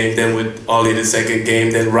first game, then with Ollie the second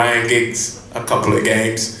game, then Ryan Giggs a couple of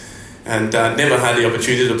games, and never had the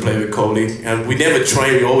opportunity to play with Coley. And we never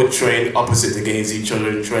trained, we always trained opposite against each other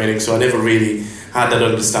in training, so I never really had that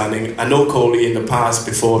understanding. I know Coley in the past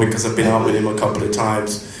before because I've been out with him a couple of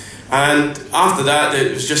times. And after that,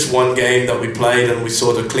 it was just one game that we played and we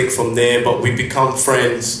sort of clicked from there, but we become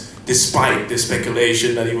friends despite the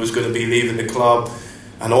speculation that he was going to be leaving the club.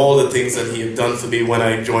 and all the things that he had done for me when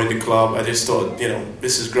I joined the club. I just thought,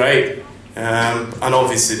 this is great. And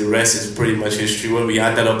obviously the rest is pretty much history. When we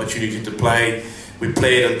had that opportunity to play, we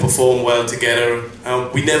played and performed well together.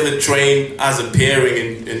 We never trained as a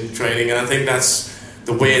pairing in training, and I think that's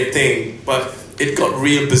the weird thing. But it got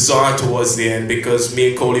real bizarre towards the end, because me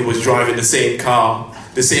and Coley was driving the same car,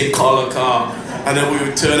 the same colour car, and then we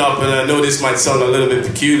would turn up, and I know this might sound a little bit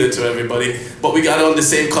peculiar to everybody, but we got on the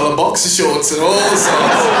same colour boxer shorts and all sorts.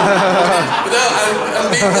 I'm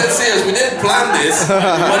being that serious, we didn't plan this,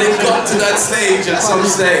 but it got to that stage at some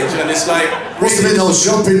stage, and it's like... Must have been those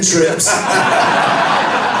shopping trips.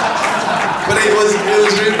 But it was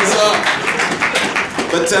really bizarre.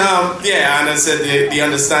 But and I said the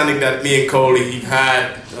understanding that me and Coley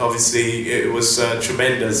had, obviously it was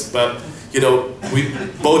tremendous. But we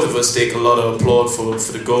both of us take a lot of applaud for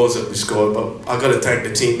the goals that we scored. But I got to thank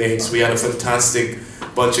the teammates. We had a fantastic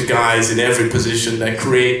bunch of guys in every position that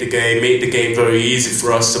create the game, made the game very easy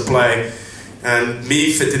for us to play. And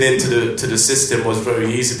me fitting into the system was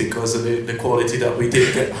very easy because of the quality that we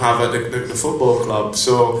did have at the football club.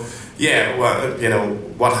 So. Yeah, well,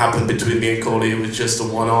 what happened between me and Coley was just a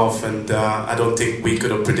one-off, and I don't think we could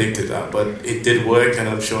have predicted that, but it did work, and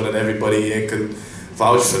I'm sure that everybody here can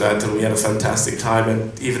vouch for that, and we had a fantastic time,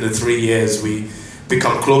 and even in 3 years we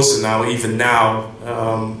become closer now. Even now,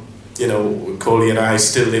 Coley and I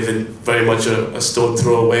still live in very much a stone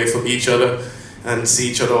throw away from each other, and see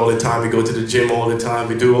each other all the time. We go to the gym all the time,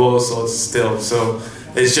 we do all sorts still, so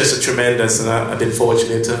it's just a tremendous, and I've been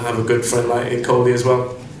fortunate to have a good friend like in Coley as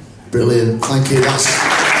well. Brilliant, thank you. That's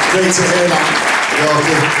great to hear that,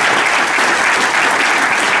 Yorke.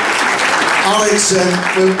 Alex,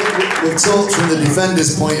 we've talked from the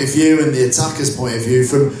defender's point of view and the attacker's point of view.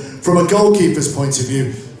 From a goalkeeper's point of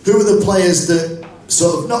view, who are the players that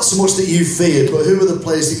sort of, not so much that you feared, but who are the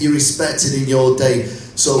players that you respected in your day?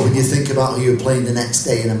 So when you think about who you're playing the next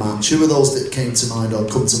day in a match, who are those that came to mind or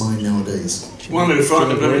come to mind nowadays? One who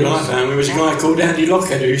frightened the bloody life out of me was a guy called Andy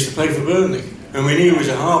Lockhead, who used to play for Burnley. And we knew he was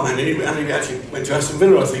a hard man, and he actually went to Aston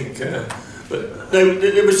Villa, I think. But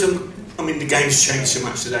there was some... I mean, the game's changed so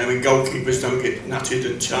much today. I mean, goalkeepers don't get nutted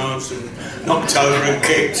and charged and knocked over and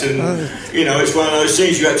kicked. And, it's one of those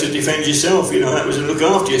things you had to defend yourself. That was to look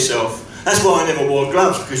after yourself. That's why I never wore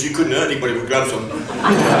gloves, because you couldn't hurt anybody with gloves on.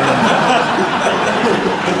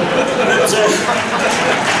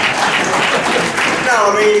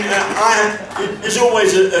 There's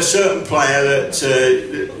always a certain player that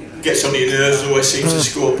gets on your nerves and always seems to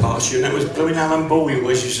score past you, and that was blooming Alan Ball. He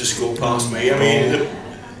always used to score past me. I mean,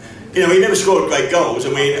 he never scored great goals. I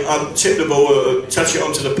mean, I tipped the ball, touched it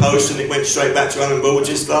onto the post, and it went straight back to Alan Ball,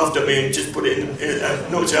 just laughed at me and just put it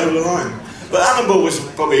knocked it over the line. But Alan Ball was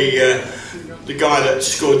probably the guy that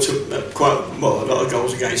scored quite a lot of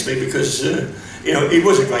goals against me, because he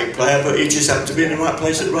was a great player, but he just happened to be in the right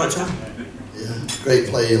place at the right time. Yeah, great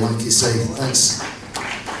player, like you say. Thanks,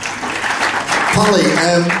 Pally.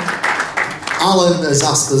 Alan has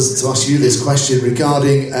asked us to ask you this question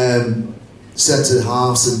regarding centre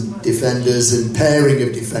halves and defenders and pairing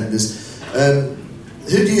of defenders. Who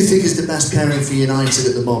do you think is the best pairing for United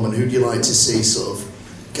at the moment? Who do you like to see sort of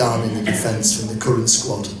guarding the defence from the current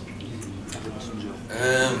squad?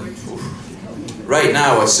 Right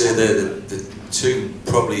now, I'd say the two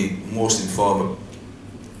probably most informed,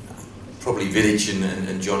 probably Vidic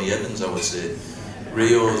and Johnny Evans. I would say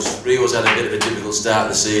Rio's had a bit of a difficult start of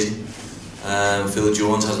the season. Phil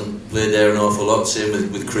Jones hasn't played there an awful lot. Same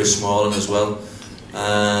with Chris Smalling as well.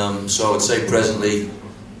 So I would say presently,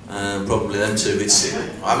 probably them two. It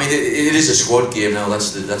is a squad game now.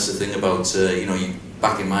 That's the thing about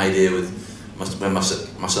back in my day when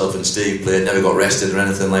myself and Steve played, never got rested or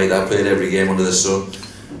anything like that. Played every game under the sun.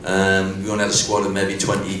 We only had a squad of maybe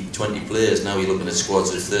 20 players. Now you're looking at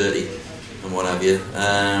squads of 30 and what have you.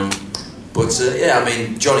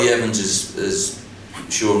 Johnny Evans is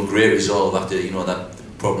shown great resolve after that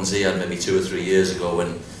problems he had maybe 2 or 3 years ago, when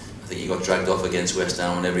I think he got dragged off against West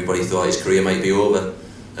Ham and everybody thought his career might be over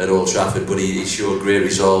at Old Trafford, but he showed great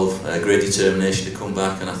resolve, great determination to come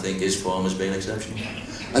back, and I think his form has been exceptional.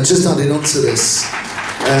 And just adding on to this,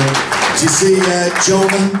 do you see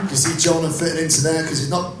Jonah? Do you see Jonah fitting into there? Because he's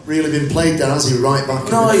not really been played there, has he? Right back.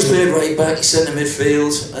 No, he's played right back. He's centre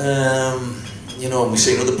midfield. We've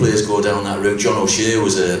seen other players go down that route. John O'Shea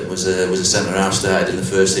was a centre half, started in the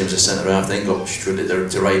first team as a centre half, then got shredded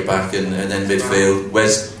to right back and then midfield.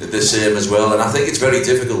 Wes the same as well, and I think it's very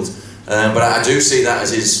difficult. But I do see that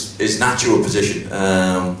as his natural position.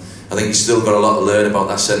 I think he's still got a lot to learn about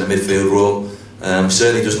that centre midfield role.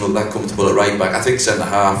 Certainly doesn't look that comfortable at right back. I think centre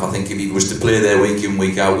half. I think if he was to play there week in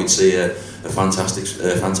week out, we'd see a fantastic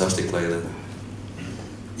player there.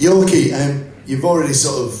 Yorkie, you've already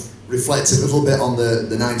sort of reflected a little bit on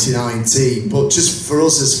the 99 team, but just for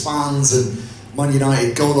us as fans and Man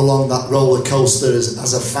United going along that roller coaster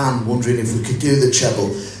as a fan, wondering if we could do the treble,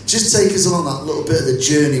 just take us along that little bit of the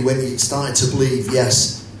journey when you started to believe,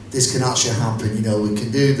 yes, this can actually happen, you know, we can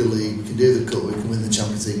do the league, we can do the cup, we can win the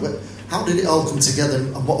Champions League. But how did it all come together,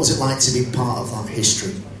 and what was it like to be part of that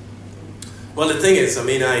history? Well, the thing is, I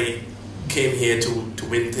mean, I came here to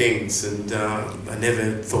win things, and I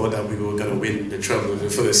never thought that we were going to win the treble the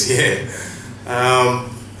first year.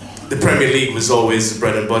 The Premier League was always the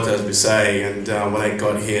bread and butter, as we say, and when I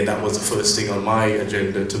got here, that was the first thing on my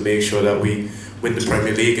agenda, to make sure that we win the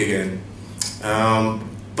Premier League again.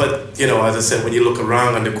 But, you know, as I said, when you look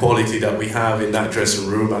around and the quality that we have in that dressing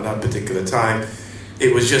room at that particular time,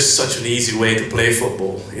 it was just such an easy way to play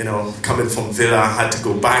football. You know, coming from Villa, I had to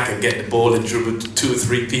go back and get the ball and dribble 2 or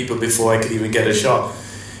 3 people before I could even get a shot.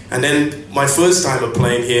 And then my first time of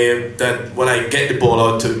playing here, that when I get the ball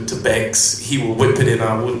out to Bex, he will whip it in.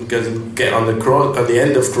 I wouldn't get on the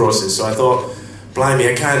end of crosses. So I thought, blimey,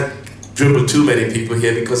 I can't dribble too many people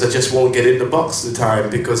here because I just won't get in the box at the time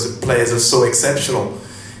because the players are so exceptional.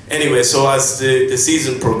 Anyway, so as the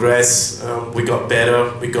season progressed, we got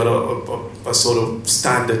better. We got a sort of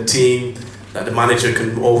standard team that the manager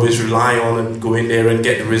can always rely on and go in there and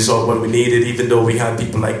get the result when we need it, even though we had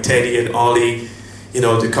people like Teddy and Ollie. You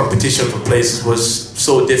know, the competition for places was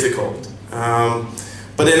so difficult.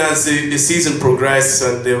 But then as the season progressed,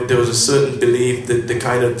 and there was a certain belief that the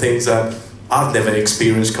kind of things that I've never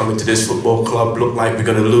experienced coming to this football club looked like we're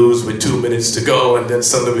going to lose with 2 minutes to go, and then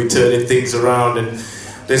suddenly we're turning things around. And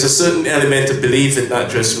there's a certain element of belief in that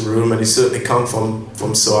dressing room, and it certainly comes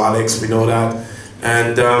from Sir Alex, we know that.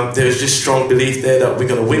 And there's just strong belief there that we're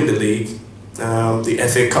going to win the league. The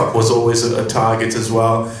FA Cup was always a target as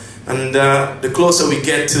well. And the closer we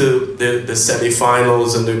get to the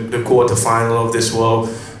semi-finals and the quarter-final of this world,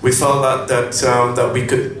 we felt that we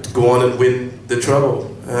could go on and win the treble.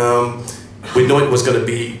 We know it was going to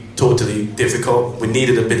be totally difficult. We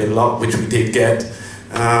needed a bit of luck, which we did get.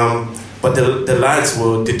 But the lads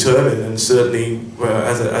were determined, and certainly,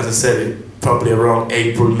 as I said, probably around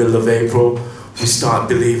middle of April, we start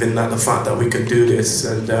believing that the fact that we could do this.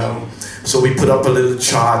 And so we put up a little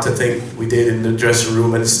chart, I think we did, in the dressing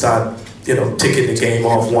room, and start, you know, ticking the game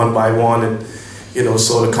off one by one, and, you know,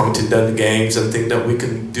 sort of counting down the games and think that we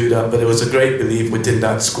can do that. But there was a great belief within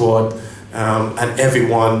that squad, and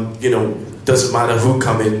everyone, you know, doesn't matter who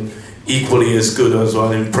come in, equally as good as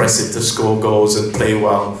well, impressive to score goals and play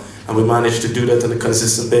well. And we managed to do that on a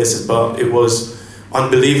consistent basis. But it was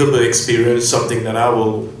unbelievable experience, something that I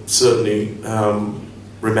will certainly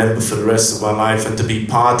remember for the rest of my life, and to be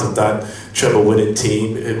part of that treble winning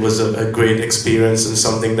team, it was a great experience, and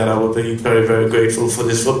something that I will be very, very grateful for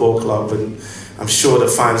this football club. And I'm sure the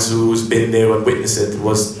fans who's been there and witnessed it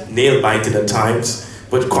was nail-biting at times,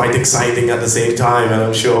 but quite exciting at the same time, and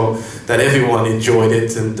I'm sure that everyone enjoyed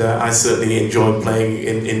it, and I certainly enjoyed playing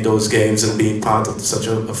in those games and being part of such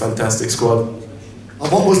a fantastic squad.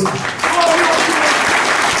 And what was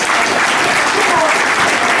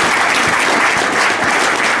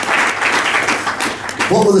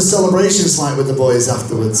What were the celebrations like with the boys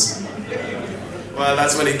afterwards? Well,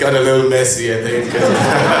 that's when it got a little messy, I think.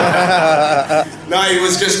 No, it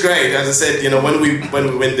was just great. As I said, you know, when we win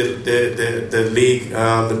the league,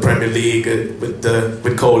 the Premier League,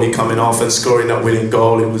 with Coley coming off and scoring that winning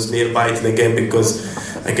goal, it was nail-biting again, because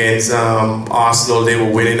against Arsenal they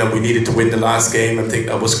were winning and we needed to win the last game. I think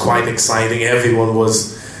that was quite exciting. Everyone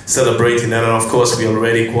was celebrating that, and of course we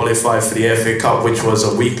already qualified for the FA Cup, which was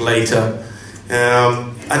a week later.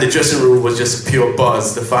 And the dressing room was just a pure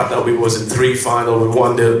buzz. The fact that we was in 3 final, we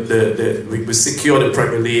won we secured the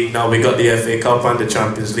Premier League. Now we got the FA Cup and the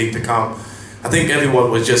Champions League to come. I think everyone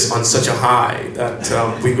was just on such a high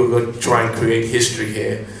that we were going to try and create history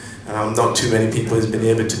here. Not too many people has been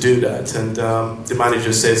able to do that. And the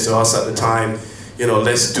manager says to us at the time, you know,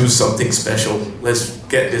 let's do something special. Let's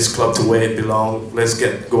get this club to where it belongs. Let's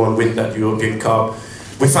go and win that European Cup.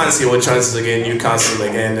 We fancy our chances again, Newcastle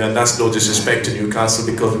again, and that's no disrespect to Newcastle,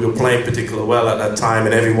 because we were playing particularly well at that time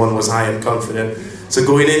and everyone was high and confident. So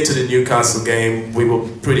going into the Newcastle game, we were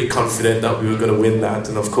pretty confident that we were going to win that.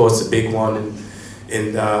 And of course the big one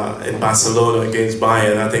in Barcelona against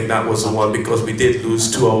Bayern, I think that was the one, because we did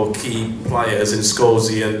lose 2 of our key players in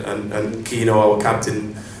Scorsese and Kino, our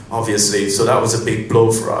captain, obviously. So that was a big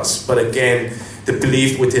blow for us. But again, the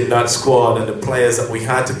belief within that squad and the players that we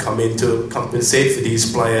had to come in to compensate for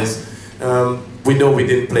these players. We know we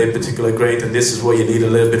didn't play particularly great, and this is where you need a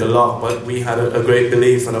little bit of luck, but we had a great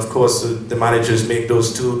belief, and of course the managers make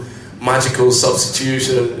those 2 magical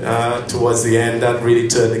substitution towards the end that really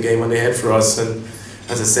turned the game on the head for us. And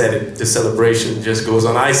as I said, the celebration just goes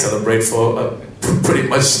on. I celebrate for pretty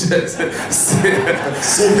much the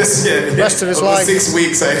rest of his life. 6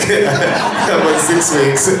 weeks. About 6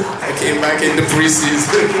 weeks. I came back in the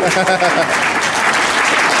pre-season.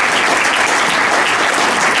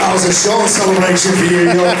 That was a short celebration for you,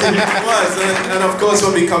 Yorke. It was, and of course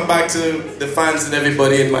when we come back to the fans and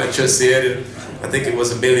everybody in Manchester here, I think it was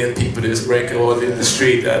 1 million people just breaking out in the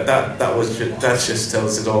street. That just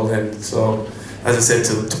tells it all. And so, as I said,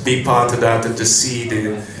 to be part of that and to see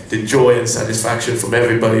the joy and satisfaction from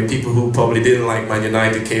everybody, people who probably didn't like Man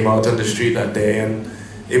United came out on the street that day, and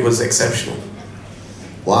it was exceptional.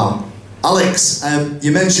 Wow. Alex,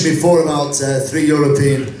 you mentioned before about 3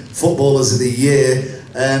 European Footballers of the Year.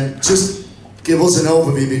 Just give us an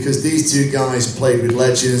overview, because these two guys played with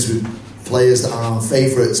legends, with players that are our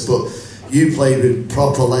favourites, but you played with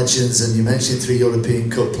proper legends, and you mentioned 3 European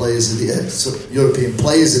Cup Players of the Year, European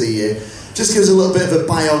Players of the Year. Just give us a little bit of a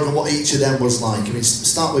biog on what each of them was like. I mean,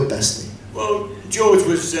 start with Bestie. Well, George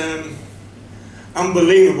was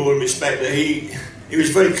unbelievable in respect that he was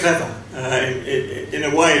very clever in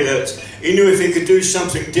a way that he knew if he could do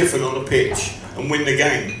something different on the pitch and win the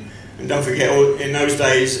game. And don't forget, in those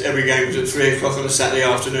days, every game was at 3 o'clock on a Saturday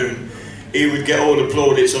afternoon. He would get all the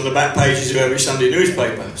plaudits on the back pages of every Sunday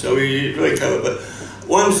newspaper. So he was very clever. But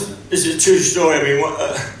this is a true story. I mean,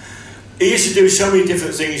 he used to do so many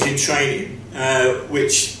different things in training,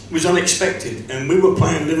 which was unexpected. And we were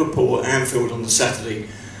playing Liverpool at Anfield on the Saturday,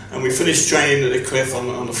 and we finished training at the Cliff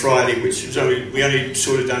on the Friday, which was we only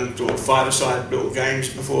sort of done 5-a-side little games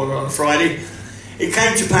before on a Friday. He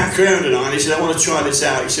came to Pat Crown and he said, I want to try this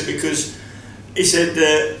out. He said, because he said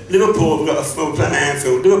Liverpool have got we're playing at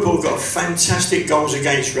Anfield. Liverpool have got a fantastic goals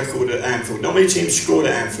against record at Anfield. Not many teams scored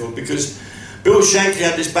at Anfield, because Bill Shankly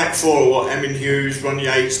had this back four, Emin Hughes, Ron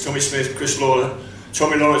Yates, Tommy Smith, Chris Lawler.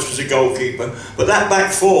 Tommy Lawrence was a goalkeeper. But that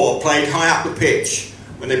back four played high up the pitch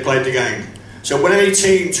when they played the game. So when any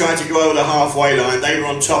team tried to go over the halfway line, they were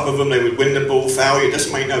on top of them, they would win the ball, foul you, it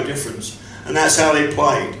doesn't make no difference. And that's how they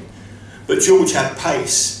played. But George had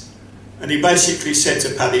pace, and he basically said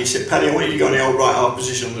to Paddy, he said, Paddy, I want you to go in the old right half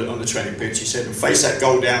position on the training pitch, he said, and face that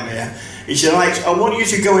goal down there. He said, Alex, I want you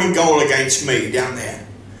to go in goal against me down there,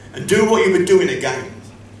 and do what you would do in a game.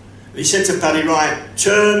 And he said to Paddy, right,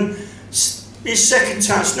 turn, his second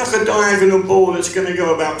touch, knock a diagonal ball that's going to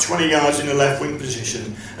go about 20 yards in the left wing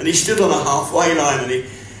position. And he stood on a halfway line, and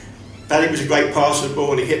Paddy was a great passer of the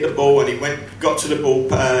ball, and he hit the ball, and he got to the ball,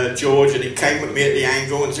 George, and he came at me at the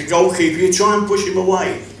angle, and as a goalkeeper you try and push him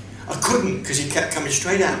away. I couldn't, because he kept coming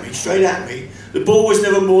straight at me. The ball was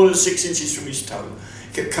never more than 6 inches from his toe.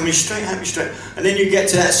 He kept coming straight at me, and then you get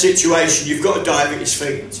to that situation, you've got to dive at his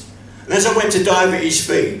feet. And as I went to dive at his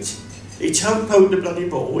feet, he toe-poked the bloody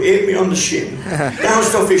ball, he hit me on the shin,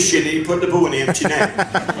 bounced off his shin, and he put the ball in the empty net.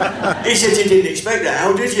 He said, you didn't expect that,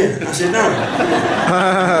 how did you? And I said, no.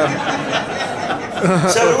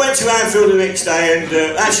 So we went to Anfield the next day, and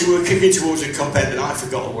actually we were kicking towards the Cop End, and I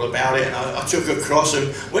forgot all about it, and I took a cross,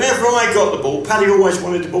 and whenever I got the ball, Paddy always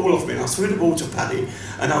wanted the ball off me, and I threw the ball to Paddy,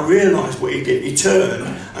 and I realised what he did. He turned,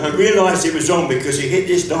 and I realised it was wrong, because he hit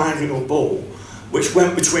this diagonal ball, which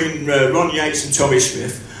went between Ron Yates and Tommy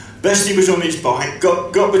Smith. Bestie was on his bike,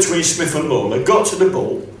 got between Smith and Lawler, got to the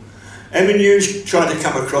ball. Emin Hughes tried to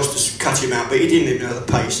come across to cut him out, but he didn't even know the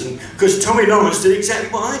pace, and because Tommy Lawrence did exactly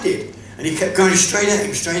what I did, and he kept going straight at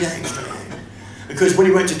him. Because when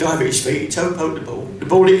he went to dive at his feet, he toe-poked the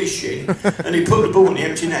ball hit his shin, and he put the ball in the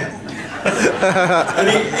empty net. And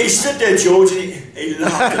he stood there, George, and he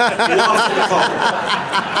laughed. He laughed at the cop.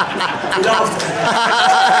 He laughed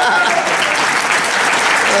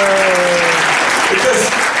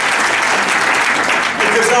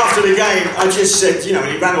Because after the game, I just said,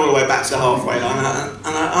 and he ran all the way back to the halfway line, and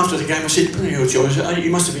after the game I said, George,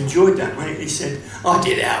 you must have enjoyed that, mate. He said, I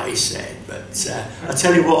did how he said, but I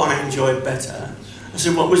tell you what I enjoyed better. I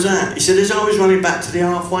said, what was that? He said, as I was running back to the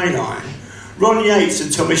halfway line, Ron Yates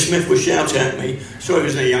and Tommy Smith were shouting at me, sorry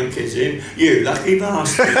there's no young kids in, you lucky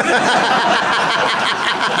bastard.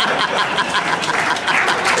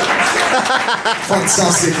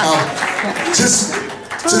 Fantastic, Al. Just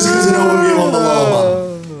give us an overview on the law,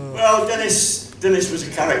 man. Well, Dennis was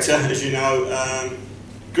a character, as you know,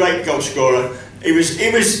 great goal scorer. He was.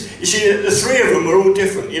 You see, the three of them were all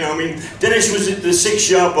different. Dennis was at the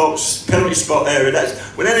 6-yard box, penalty spot area. That's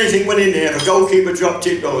when anything went in there. If a goalkeeper dropped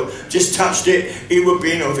it or just touched it, he would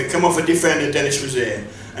be in. Or if it come off a defender, Dennis was there,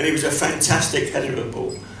 and he was a fantastic header of the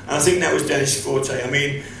ball. And I think that was Dennis' forte.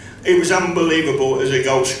 he was unbelievable as a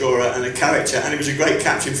goal scorer and a character, and he was a great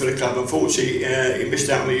captain for the club. Unfortunately, he missed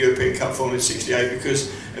out on the European Cup final in '68 because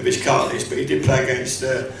of his cartilage, but he did play against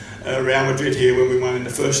Real Madrid here when we won in the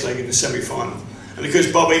first leg in the semi-final. And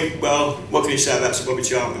because Bobby, well, what can you say about Sir Bobby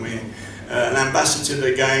Charlton? I mean, an ambassador to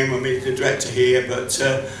the game, I mean, the director here, but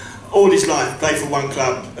all his life played for one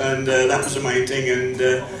club, and that was the main thing. And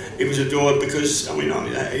he was adored because, I mean, not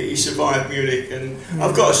only that, he survived Munich. And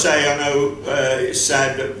I've got to say, I know it's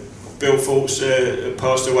sad that Bill Fultz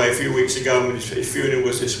passed away a few weeks ago, and his funeral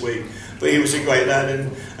was this week. But he was a great lad,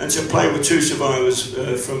 and to play with two survivors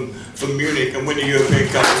from Munich and win the European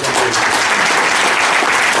Cup was unbelievable.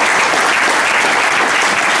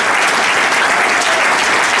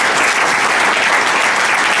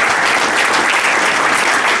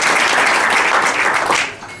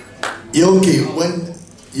 Yorkie, when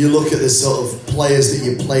you look at the sort of players that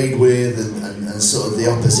you played with and sort of the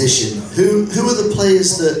opposition, who are the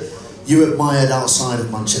players that you admired outside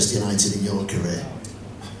of Manchester United in your career?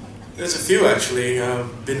 There's a few actually.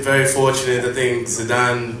 I've been very fortunate. I think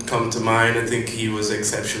Zidane come to mind. I think he was an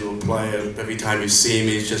exceptional player. Every time you see him,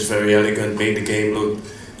 he's just very elegant, made the game look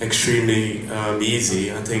extremely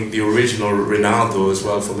easy. I think the original Ronaldo as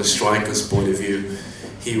well, from a striker's point of view,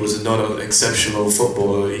 he was another exceptional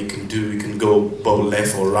footballer. He can go both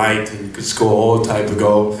left or right, and he could score all type of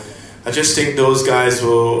goal. I just think those guys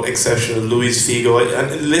were exceptional. Luis Figo, and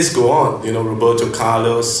the list go on. You know, Roberto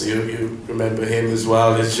Carlos, you remember him as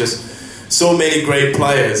well. It's just so many great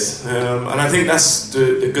players. And I think that's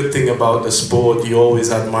the good thing about the sport. You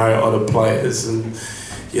always admire other players, and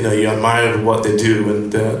you know, you admire what they do.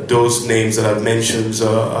 And those names that I've mentioned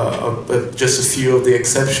are just a few of the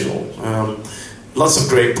exceptional. Lots of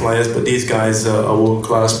great players, but these guys are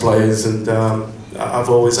world-class players, and I've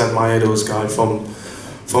always admired those guys from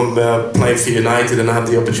playing for United, and I had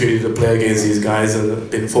the opportunity to play against these guys, and I've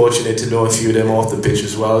been fortunate to know a few of them off the pitch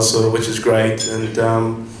as well, so which is great. And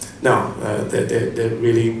they're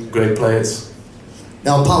really great players.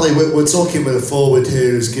 Now, Pally, we're talking with a forward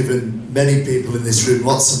here who's given many people in this room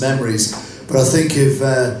lots of memories, but I think if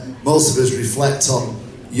most of us reflect on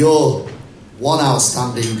your one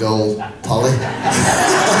outstanding goal, Pally.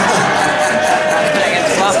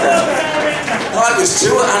 No, it was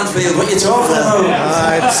two at Anfield. What are you talking about?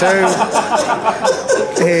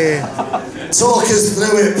 Talk us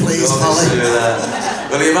through it, please, Pally.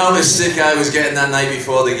 Well, the amount of stick I was getting that night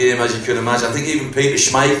before the game, as you can imagine. I think even Peter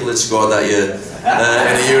Schmeichel had scored that year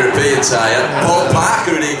in a European tie. Paul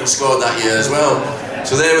Parker had even scored that year as well.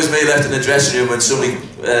 So there was me left in the dressing room, and somebody,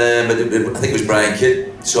 I think it was Brian Kidd,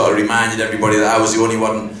 sort of reminded everybody that I was the only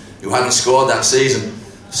one who hadn't scored that season.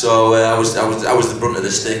 So I was the brunt of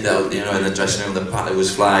the stick that, you know, in the dressing room. The patter was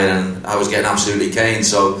flying, and I was getting absolutely caned.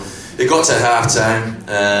 So it got to half time.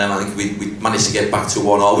 I think we managed to get back to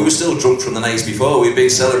 1-1. We were still drunk from the nights before. We'd been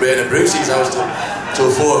celebrating at Brucey's house till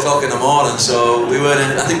 4 o'clock in the morning. So we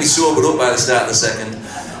weren't. I think we sobered up by the start of the second.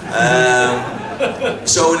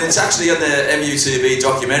 So it's actually on the MUTV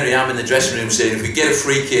documentary. I'm in the dressing room saying, if we get a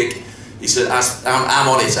free kick, he said, I'm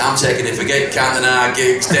on it, I'm taking it. Forget Cantona,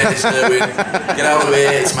 Giggs, Dennis Irwin, get out of the way,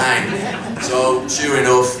 it's mine. So sure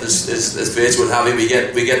enough, as fate would have it, we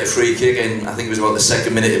get the free kick, and I think it was about the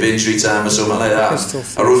 2nd minute of injury time or something like that.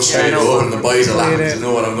 I run straight over, and the boys are laughing to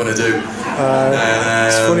know what I'm going to do.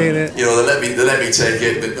 It's funny, isn't it? You know, they let me take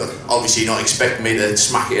it, but obviously not expecting me to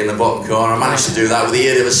smack it in the bottom corner. I managed to do that with the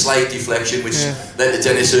aid of a slight deflection, which led to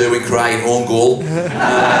Dennis Irwin crying own goal.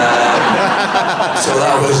 So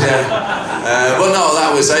that was, but no,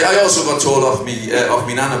 that was. I also got told off me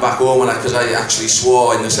nana back home because I actually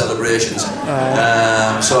swore in the celebrations.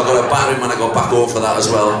 So I got a battering when I got back home for that as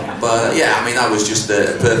well. But yeah, I mean, that was just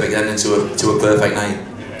a perfect ending to a perfect night.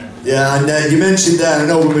 Yeah, and you mentioned there, I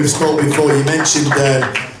know when we've spoken before, you mentioned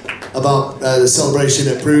about the celebration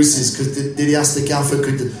at Bruce's, because did he ask the gaffer,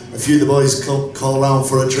 could a few of the boys call around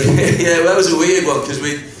for a drink? Yeah, well, that was a weird one, because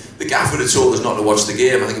the gaffer had told us not to watch the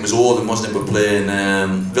game. I think it was Oldham, wasn't it? We're playing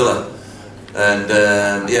Villa. And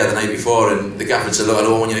the night before, and the gaffer said, look, I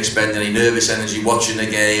don't want you to expend any nervous energy watching the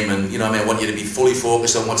game, and you know what I mean, I want you to be fully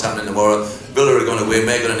focused on what's happening tomorrow. Villa are going to win,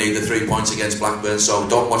 we're going to need the 3 points against Blackburn, so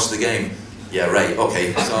don't watch the game. Yeah, right,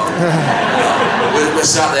 okay. So we're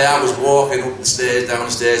sat there, I was walking up the stairs, down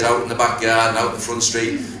the stairs, out in the back garden, out in the front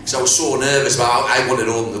street, because I was so nervous, but I wanted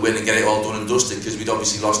Oldham to win and get it all done and dusted, because we'd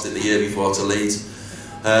obviously lost it the year before to Leeds.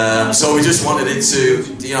 So we just wanted it to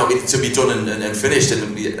be done and finished,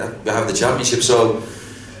 and we have the championship. So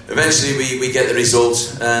eventually we get the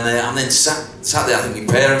result, and then sat there. I think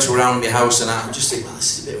my parents were around my house, and I just think, well,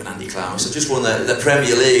 this is a bit of an anticlimax. I just won the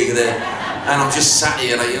Premier League, and I'm just sat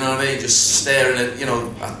here, like, you know what I mean, just staring at, you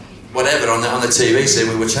know, whatever on the TV saying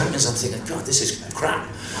we were champions. I'm thinking, God, this is crap.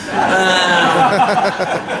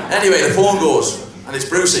 Anyway, the phone goes, and it's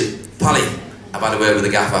Brucey. Pally, I've had a word with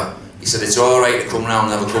the gaffer. He said, it's alright to come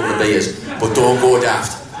round and have a couple of beers, but don't go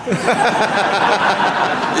daft.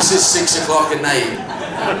 This is 6 o'clock at night,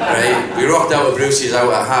 right? We rocked out of Brucey's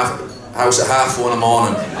house at 4:30 in the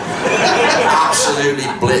morning. Absolutely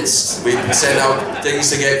blitzed. We sent out things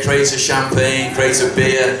to get crates of champagne, crates of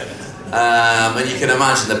beer, and you can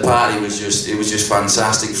imagine the party was just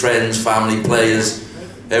fantastic. Friends, family, players,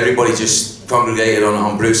 everybody just congregated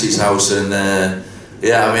on Brucey's house, and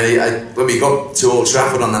yeah, I mean, when we got to Old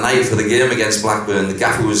Trafford on the night for the game against Blackburn, the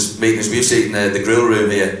gaffer was meeting us. We were sitting in the grill room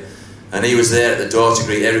here, and he was there at the door to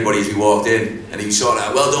greet everybody as we walked in, and he was sort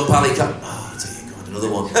of, well done, Pally. Oh, dear God, another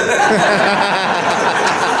one.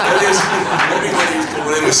 Everybody was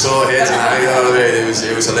coming in with sore heads, and you know what I mean?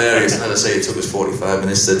 It was hilarious. And as I say, it took us 45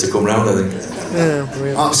 minutes to come round, I think. Yeah,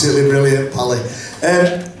 brilliant. Absolutely brilliant, Pally.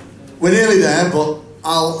 We're nearly there, but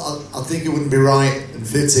I think it wouldn't be right and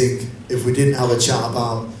fitting if we didn't have a chat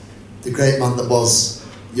about the great man that was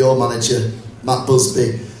your manager, Matt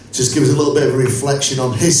Busby. Just give us a little bit of a reflection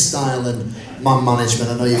on his style and man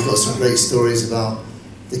management. I know you've got some great stories about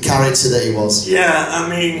the character that he was. Yeah, I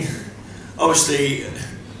mean, obviously,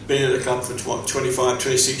 been at the club for 25,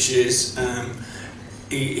 26 years.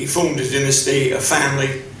 He formed a dynasty, a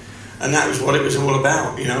family, and that was what it was all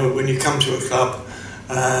about. You know, when you come to a club,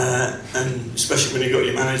 and especially when you got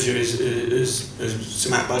your manager as Sir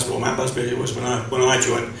Matt Busby, or Matt Busby it was when I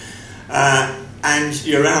joined, and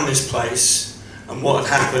you're around this place, and what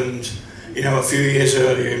had happened, you know, a few years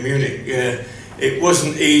earlier in Munich, it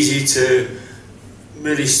wasn't easy to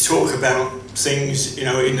really talk about things, you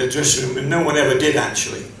know, in the dressing room, and no one ever did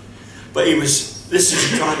actually. But this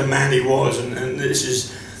is the kind of man he was, and this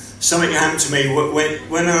is something happened to me when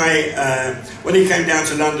he came down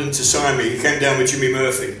to London to sign me. He came down with Jimmy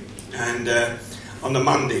Murphy, and on the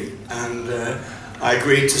Monday, and I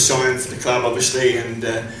agreed to sign for the club, obviously. And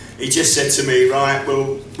he just said to me, right,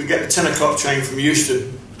 well, we get the 10 o'clock train from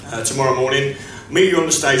Euston tomorrow morning. Meet you on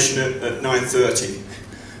the station at 9:30.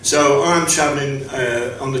 So I'm travelling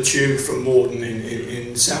on the tube from Morden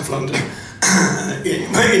in South London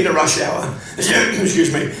in the rush hour.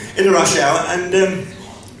 Excuse me, in the rush hour, and.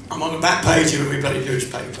 I'm on the back page of every bloody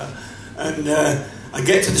newspaper, and I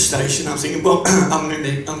get to the station. I'm thinking, well, I'm going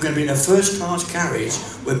to be in a first-class carriage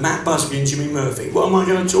with Matt Busby and Jimmy Murphy. What am I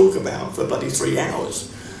going to talk about for bloody 3 hours?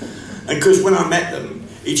 And because when I met them,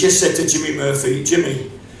 he just said to Jimmy Murphy,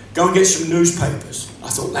 Jimmy, go and get some newspapers. I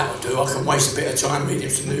thought, that'll do. I can waste a bit of time reading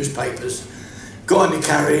some newspapers. Got in the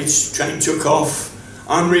carriage, train took off.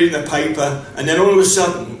 I'm reading the paper, and then all of a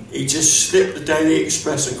sudden, he just slipped the Daily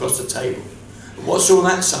Express across the table. What's all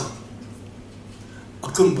that, son? I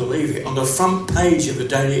couldn't believe it. On the front page of the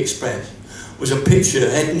Daily Express was a picture,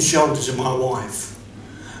 head and shoulders, of my wife.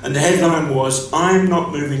 And the headline was, I'm not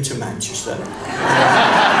moving to Manchester.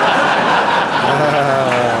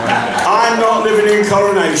 I'm not living in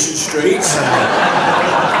Coronation Street.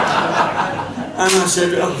 And I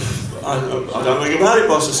said, I don't know anything about it,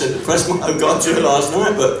 boss. I said, the press might have got to it last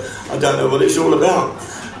night, but I don't know what it's all about.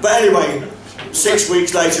 But anyway, 6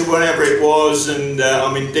 weeks later, wherever it was, and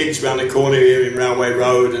I'm in digs round the corner here in Railway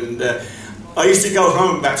Road, and I used to go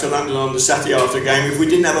home back to London on the Saturday after a game if we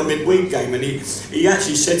didn't have a midweek game. And he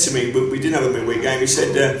actually said to me, but we didn't have a midweek game, he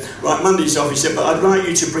said, right, Monday's off. He said, but I'd like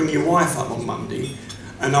you to bring your wife up on Monday,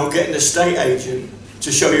 and I'll get an estate agent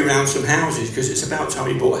to show you around some houses, because it's about time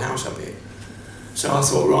he bought a house up here. So I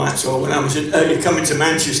thought, right, so I went home and said, you're coming to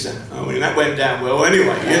Manchester. I mean, that went down well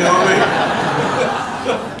anyway, you know what I mean?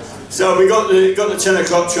 So we got the 10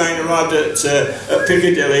 o'clock train, arrived at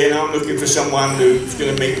Piccadilly, and I'm looking for someone who's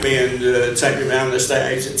going to meet me and take me around the estate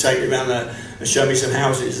agent, take me around and show me some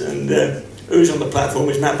houses. And who's on the platform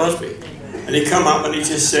is Matt Busby. And he come up and he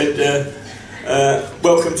just said,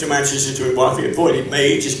 welcome to Manchester to his wife. He avoided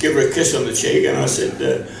me, just give her a kiss on the cheek. And I said,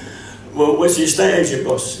 well, where's the estate agent,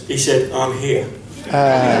 boss? He said, I'm here.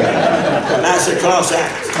 And that's a class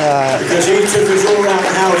act, because he took us all around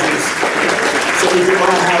the houses. So we could buy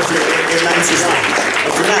a house in Manchester.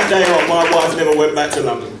 And from that day on, my wife never went back to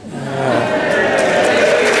London.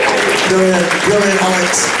 Brilliant,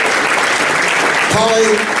 Alex.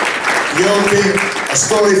 Polly, Yorke, a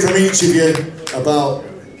story from each of you about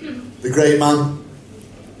the great man,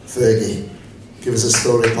 Fergie. Give us a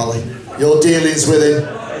story, Polly. Your dealings with him.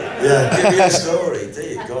 Yeah. Give me a story,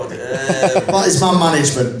 dear God. About his man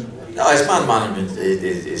management. No, his man management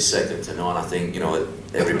is second to none. I think, you know,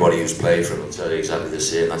 everybody who's played for him will tell you exactly the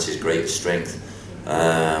same. That's his great strength.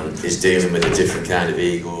 He's dealing with the different kind of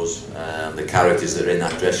egos, the characters that are in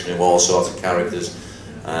that dressing room, all sorts of characters.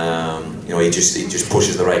 You know, he just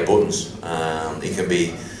pushes the right buttons. He can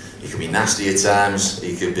be nasty at times.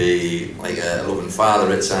 He could be like a loving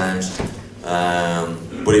father at times.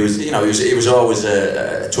 But he was always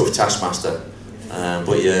a tough taskmaster.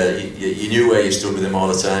 But you knew where you stood with him all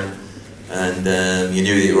the time, and you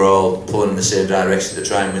knew that you were all pulling in the same direction to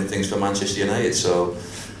try and win things for Manchester United. So,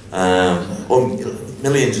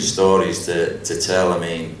 millions of stories to tell. I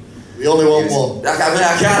mean, we only want one. I can't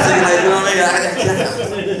think of it, you know what I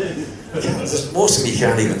mean? Most of me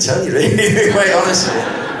can't even tell you, really, quite honestly.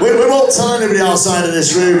 We won't tell anybody outside of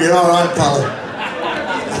this room. You're all right, Pally.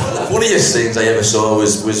 The funniest things I ever saw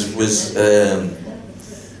was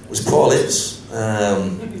Paul Ince.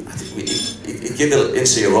 I think he gave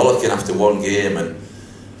Ince a rollicking after one game, and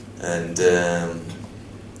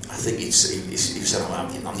I think he said, "Oh,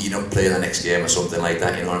 you're not playing the next game" or something like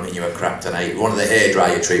that. You know what I mean? You were crap tonight. One of the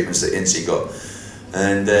hairdryer treatments that Ince got,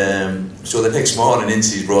 and so the next morning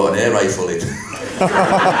Ince brought an air rifle in.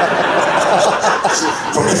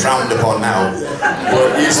 Probably frowned upon now,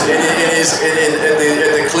 but in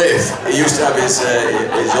the cliff, he used to have his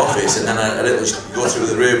office, and then a little go through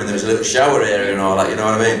the room, and there was a little shower area and all that. You know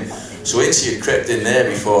what I mean? So Ince had crept in there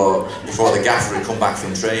before the gaffer had come back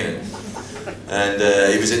from training, and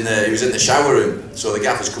he was in the shower room. So the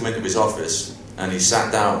gaffer's come into his office, and he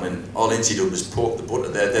sat down, and all Ince did was poke the barrel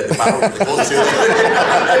of the gun to him.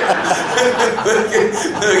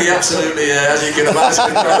 He absolutely, as you can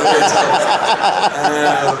imagine, yeah,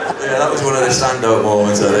 that was one of the standout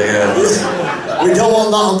moments, I think. Yeah. We don't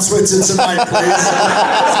want that on Twitter tonight, please.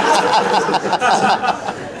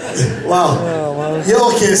 Wow.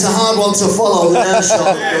 Yorke, it's a hard one to follow, the air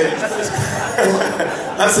shot.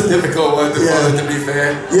 That's a difficult one to follow, to be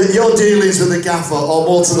fair. Your dealings with the gaffer, or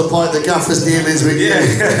more to the point, the gaffer's dealings with you.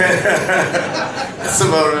 That's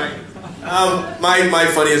about right. My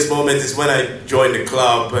funniest moment is when I joined the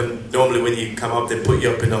club, and normally when you come up, they put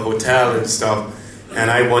you up in a hotel and stuff. And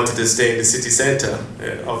I wanted to stay in the city centre.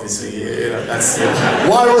 Obviously, you know, that's.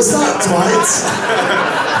 Why was that, Dwight?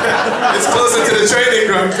 It's closer to the training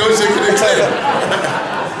ground, closer to the club.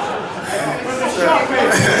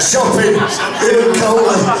 Shopping, even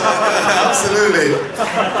colder. Absolutely.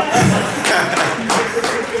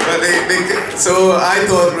 But so I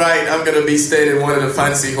thought, right, I'm going to be staying in one of the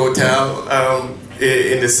fancy hotels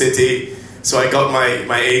in the city. So I got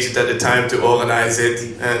my agent at the time to organize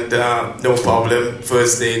it, and no problem.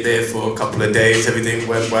 First day there for a couple of days, everything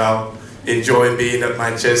went well. Enjoying being at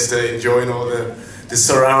Manchester, enjoying all the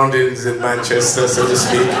surroundings in Manchester, so to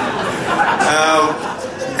speak.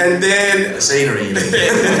 And then the scenery. The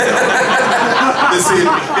scenery.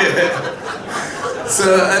 Yeah.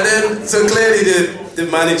 So clearly the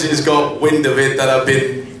managers got wind of it that I've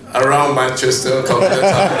been around Manchester a couple of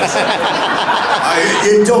times.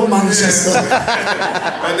 You've done Manchester.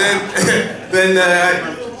 And then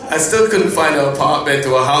I still couldn't find an apartment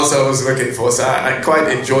or a house I was looking for, so I quite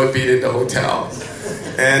enjoyed being in the hotel.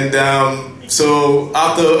 And so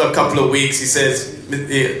after a couple of weeks, he says,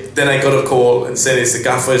 then I got a call and said, it's the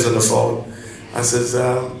gaffer's on the phone. I says,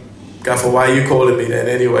 Gaffer, why are you calling me then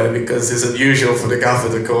anyway? Because it's unusual for the gaffer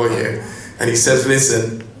to call you. And he says,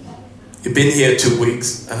 listen, you've been here 2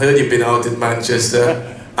 weeks. I heard you've been out in Manchester.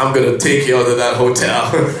 I'm going to take you out of that hotel.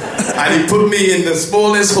 And he put me in the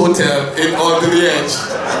smallest hotel in Alderley Edge.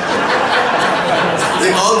 The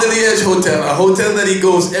Alderley Edge Hotel, a hotel that he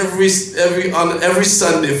goes every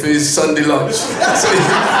Sunday for his Sunday lunch. So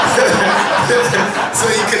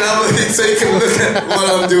you can look at what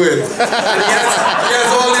I'm doing. And he has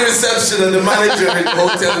all the reception and the manager in the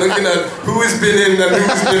hotel looking at who has been in and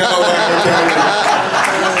who's been out.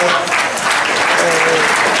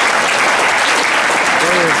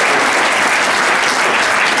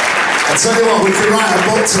 I'll tell you what, we could write a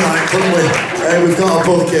book tonight, couldn't we? We've got a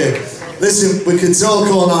book here. Listen, we could talk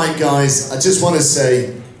all night, guys. I just want to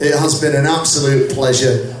say it has been an absolute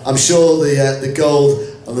pleasure. I'm sure the gold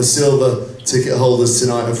and the silver ticket holders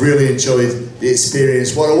tonight have really enjoyed the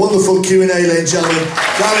experience. What a wonderful Q&A, ladies and gentlemen.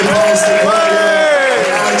 Pallister and Dwight Yorke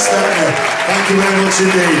and Alex Stepney. Thank you very much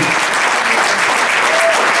indeed.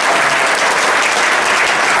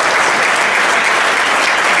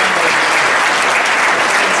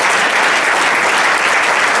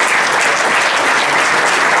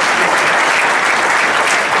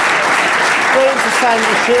 Sign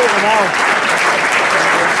the shirt now.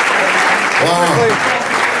 Wow.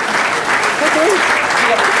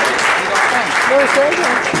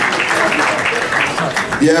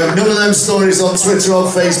 Yeah, none of them stories on Twitter or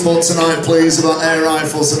Facebook tonight, please, about air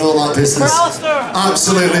rifles and all that business.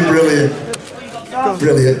 Absolutely brilliant.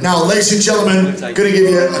 Brilliant. Now, ladies and gentlemen, I'm going to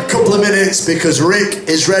give you a couple of minutes because Rick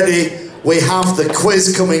is ready we have the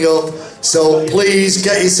quiz coming up. So please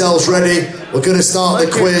get yourselves ready. We're going to start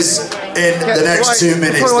the quiz in the next 2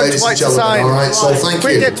 minutes, ladies and gentlemen. All right, so thank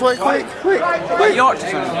you. Get Dwight, quick. Yorke to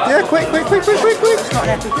sign. Yeah, quick. Yeah,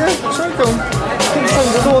 sorry, go on. Sign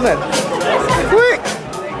the door then. Quick.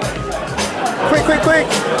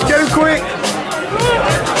 Get him quick.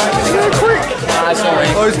 Yeah, quick.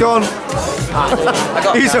 Oh, he's gone.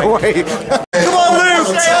 He's away. Come on,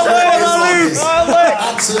 Luke.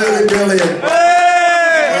 Absolutely brilliant.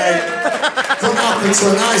 Couldn't happen to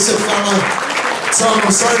a nicer fella. Tom,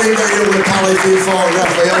 I'm sorry to get you with the Pally for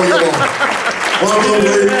Raphael, you won. Well done,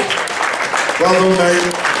 Luke. Well done, mate.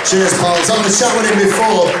 Cheers, pal. I was on the chat with him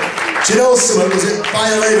before. Do you know something? Was it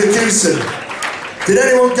via Leverkusen? Did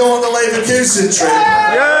anyone go on the Leverkusen trip?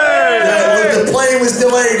 Yeah, the plane was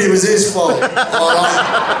delayed, it was his fault.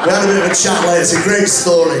 Alright, we had a bit of a chat later, it's a great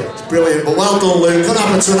story. It's brilliant, but well done, Luke. Couldn't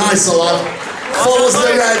happen to a nicer lad. Follows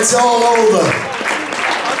the Reds all over.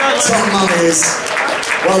 Top man he is.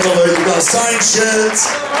 Well done, Luke. We've got a signed shirt.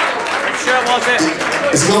 Which shirt was it?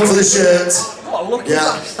 He's gone for the shirt.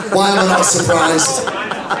 Yeah, why am I not surprised?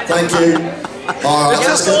 Thank you. Alright,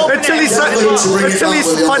 until he finds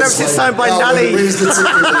out it's signed by Nanny.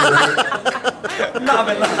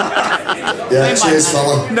 Yeah, cheers,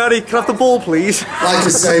 fella. Nanny, can I have the ball, please? Like I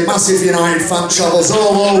say, massive United fan travels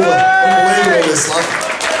all over. Unbelievable, this lad.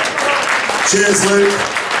 Cheers, Luke.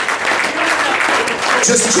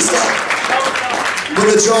 Just that. When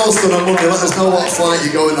the draw's done on Monday, let us know what flight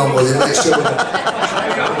you're going on with. Make sure.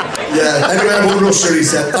 Yeah, anyway, I'm on Russia, he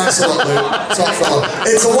said. Thanks a lot, Luke. Top fella.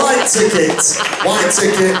 It's a white ticket. White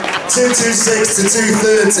ticket. 226 to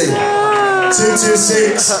 230.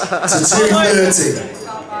 226 to 230.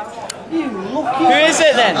 Who is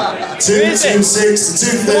it then? 226 to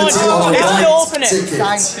 230 on a white ticket.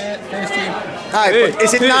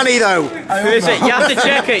 Is it Nanny though? Who is it? You have to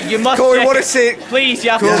check it. You must Go on, check what it. is it? Please,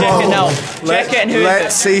 you have to check it now. Check it and who is it?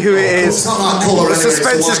 Let's see who it is. It's not that colour The anyway,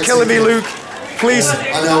 suspense it's is a killing me, white Luke. Please. I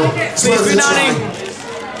know. Please be Nanny.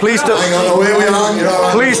 Please don't. Hang on, oh, here we are. You're all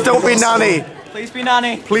right. Please don't be Nanny. Please be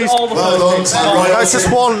Nanny. Please. Well done, Tom. Right, No, it's just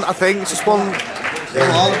one, I think. It's just one.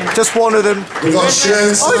 Yeah. Just one of them. We've got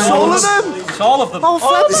shirts. Oh, it's all of them. It's all of them. Oh,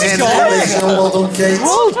 This is fantastic. Kate. Well done, Kate.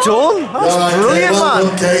 Well done. That's Right, brilliant, well man.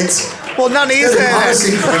 done, Kate. Well, Nanny is there.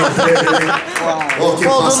 Walking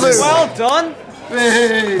Well past done, this. Well done.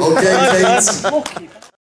 Okay, Kate.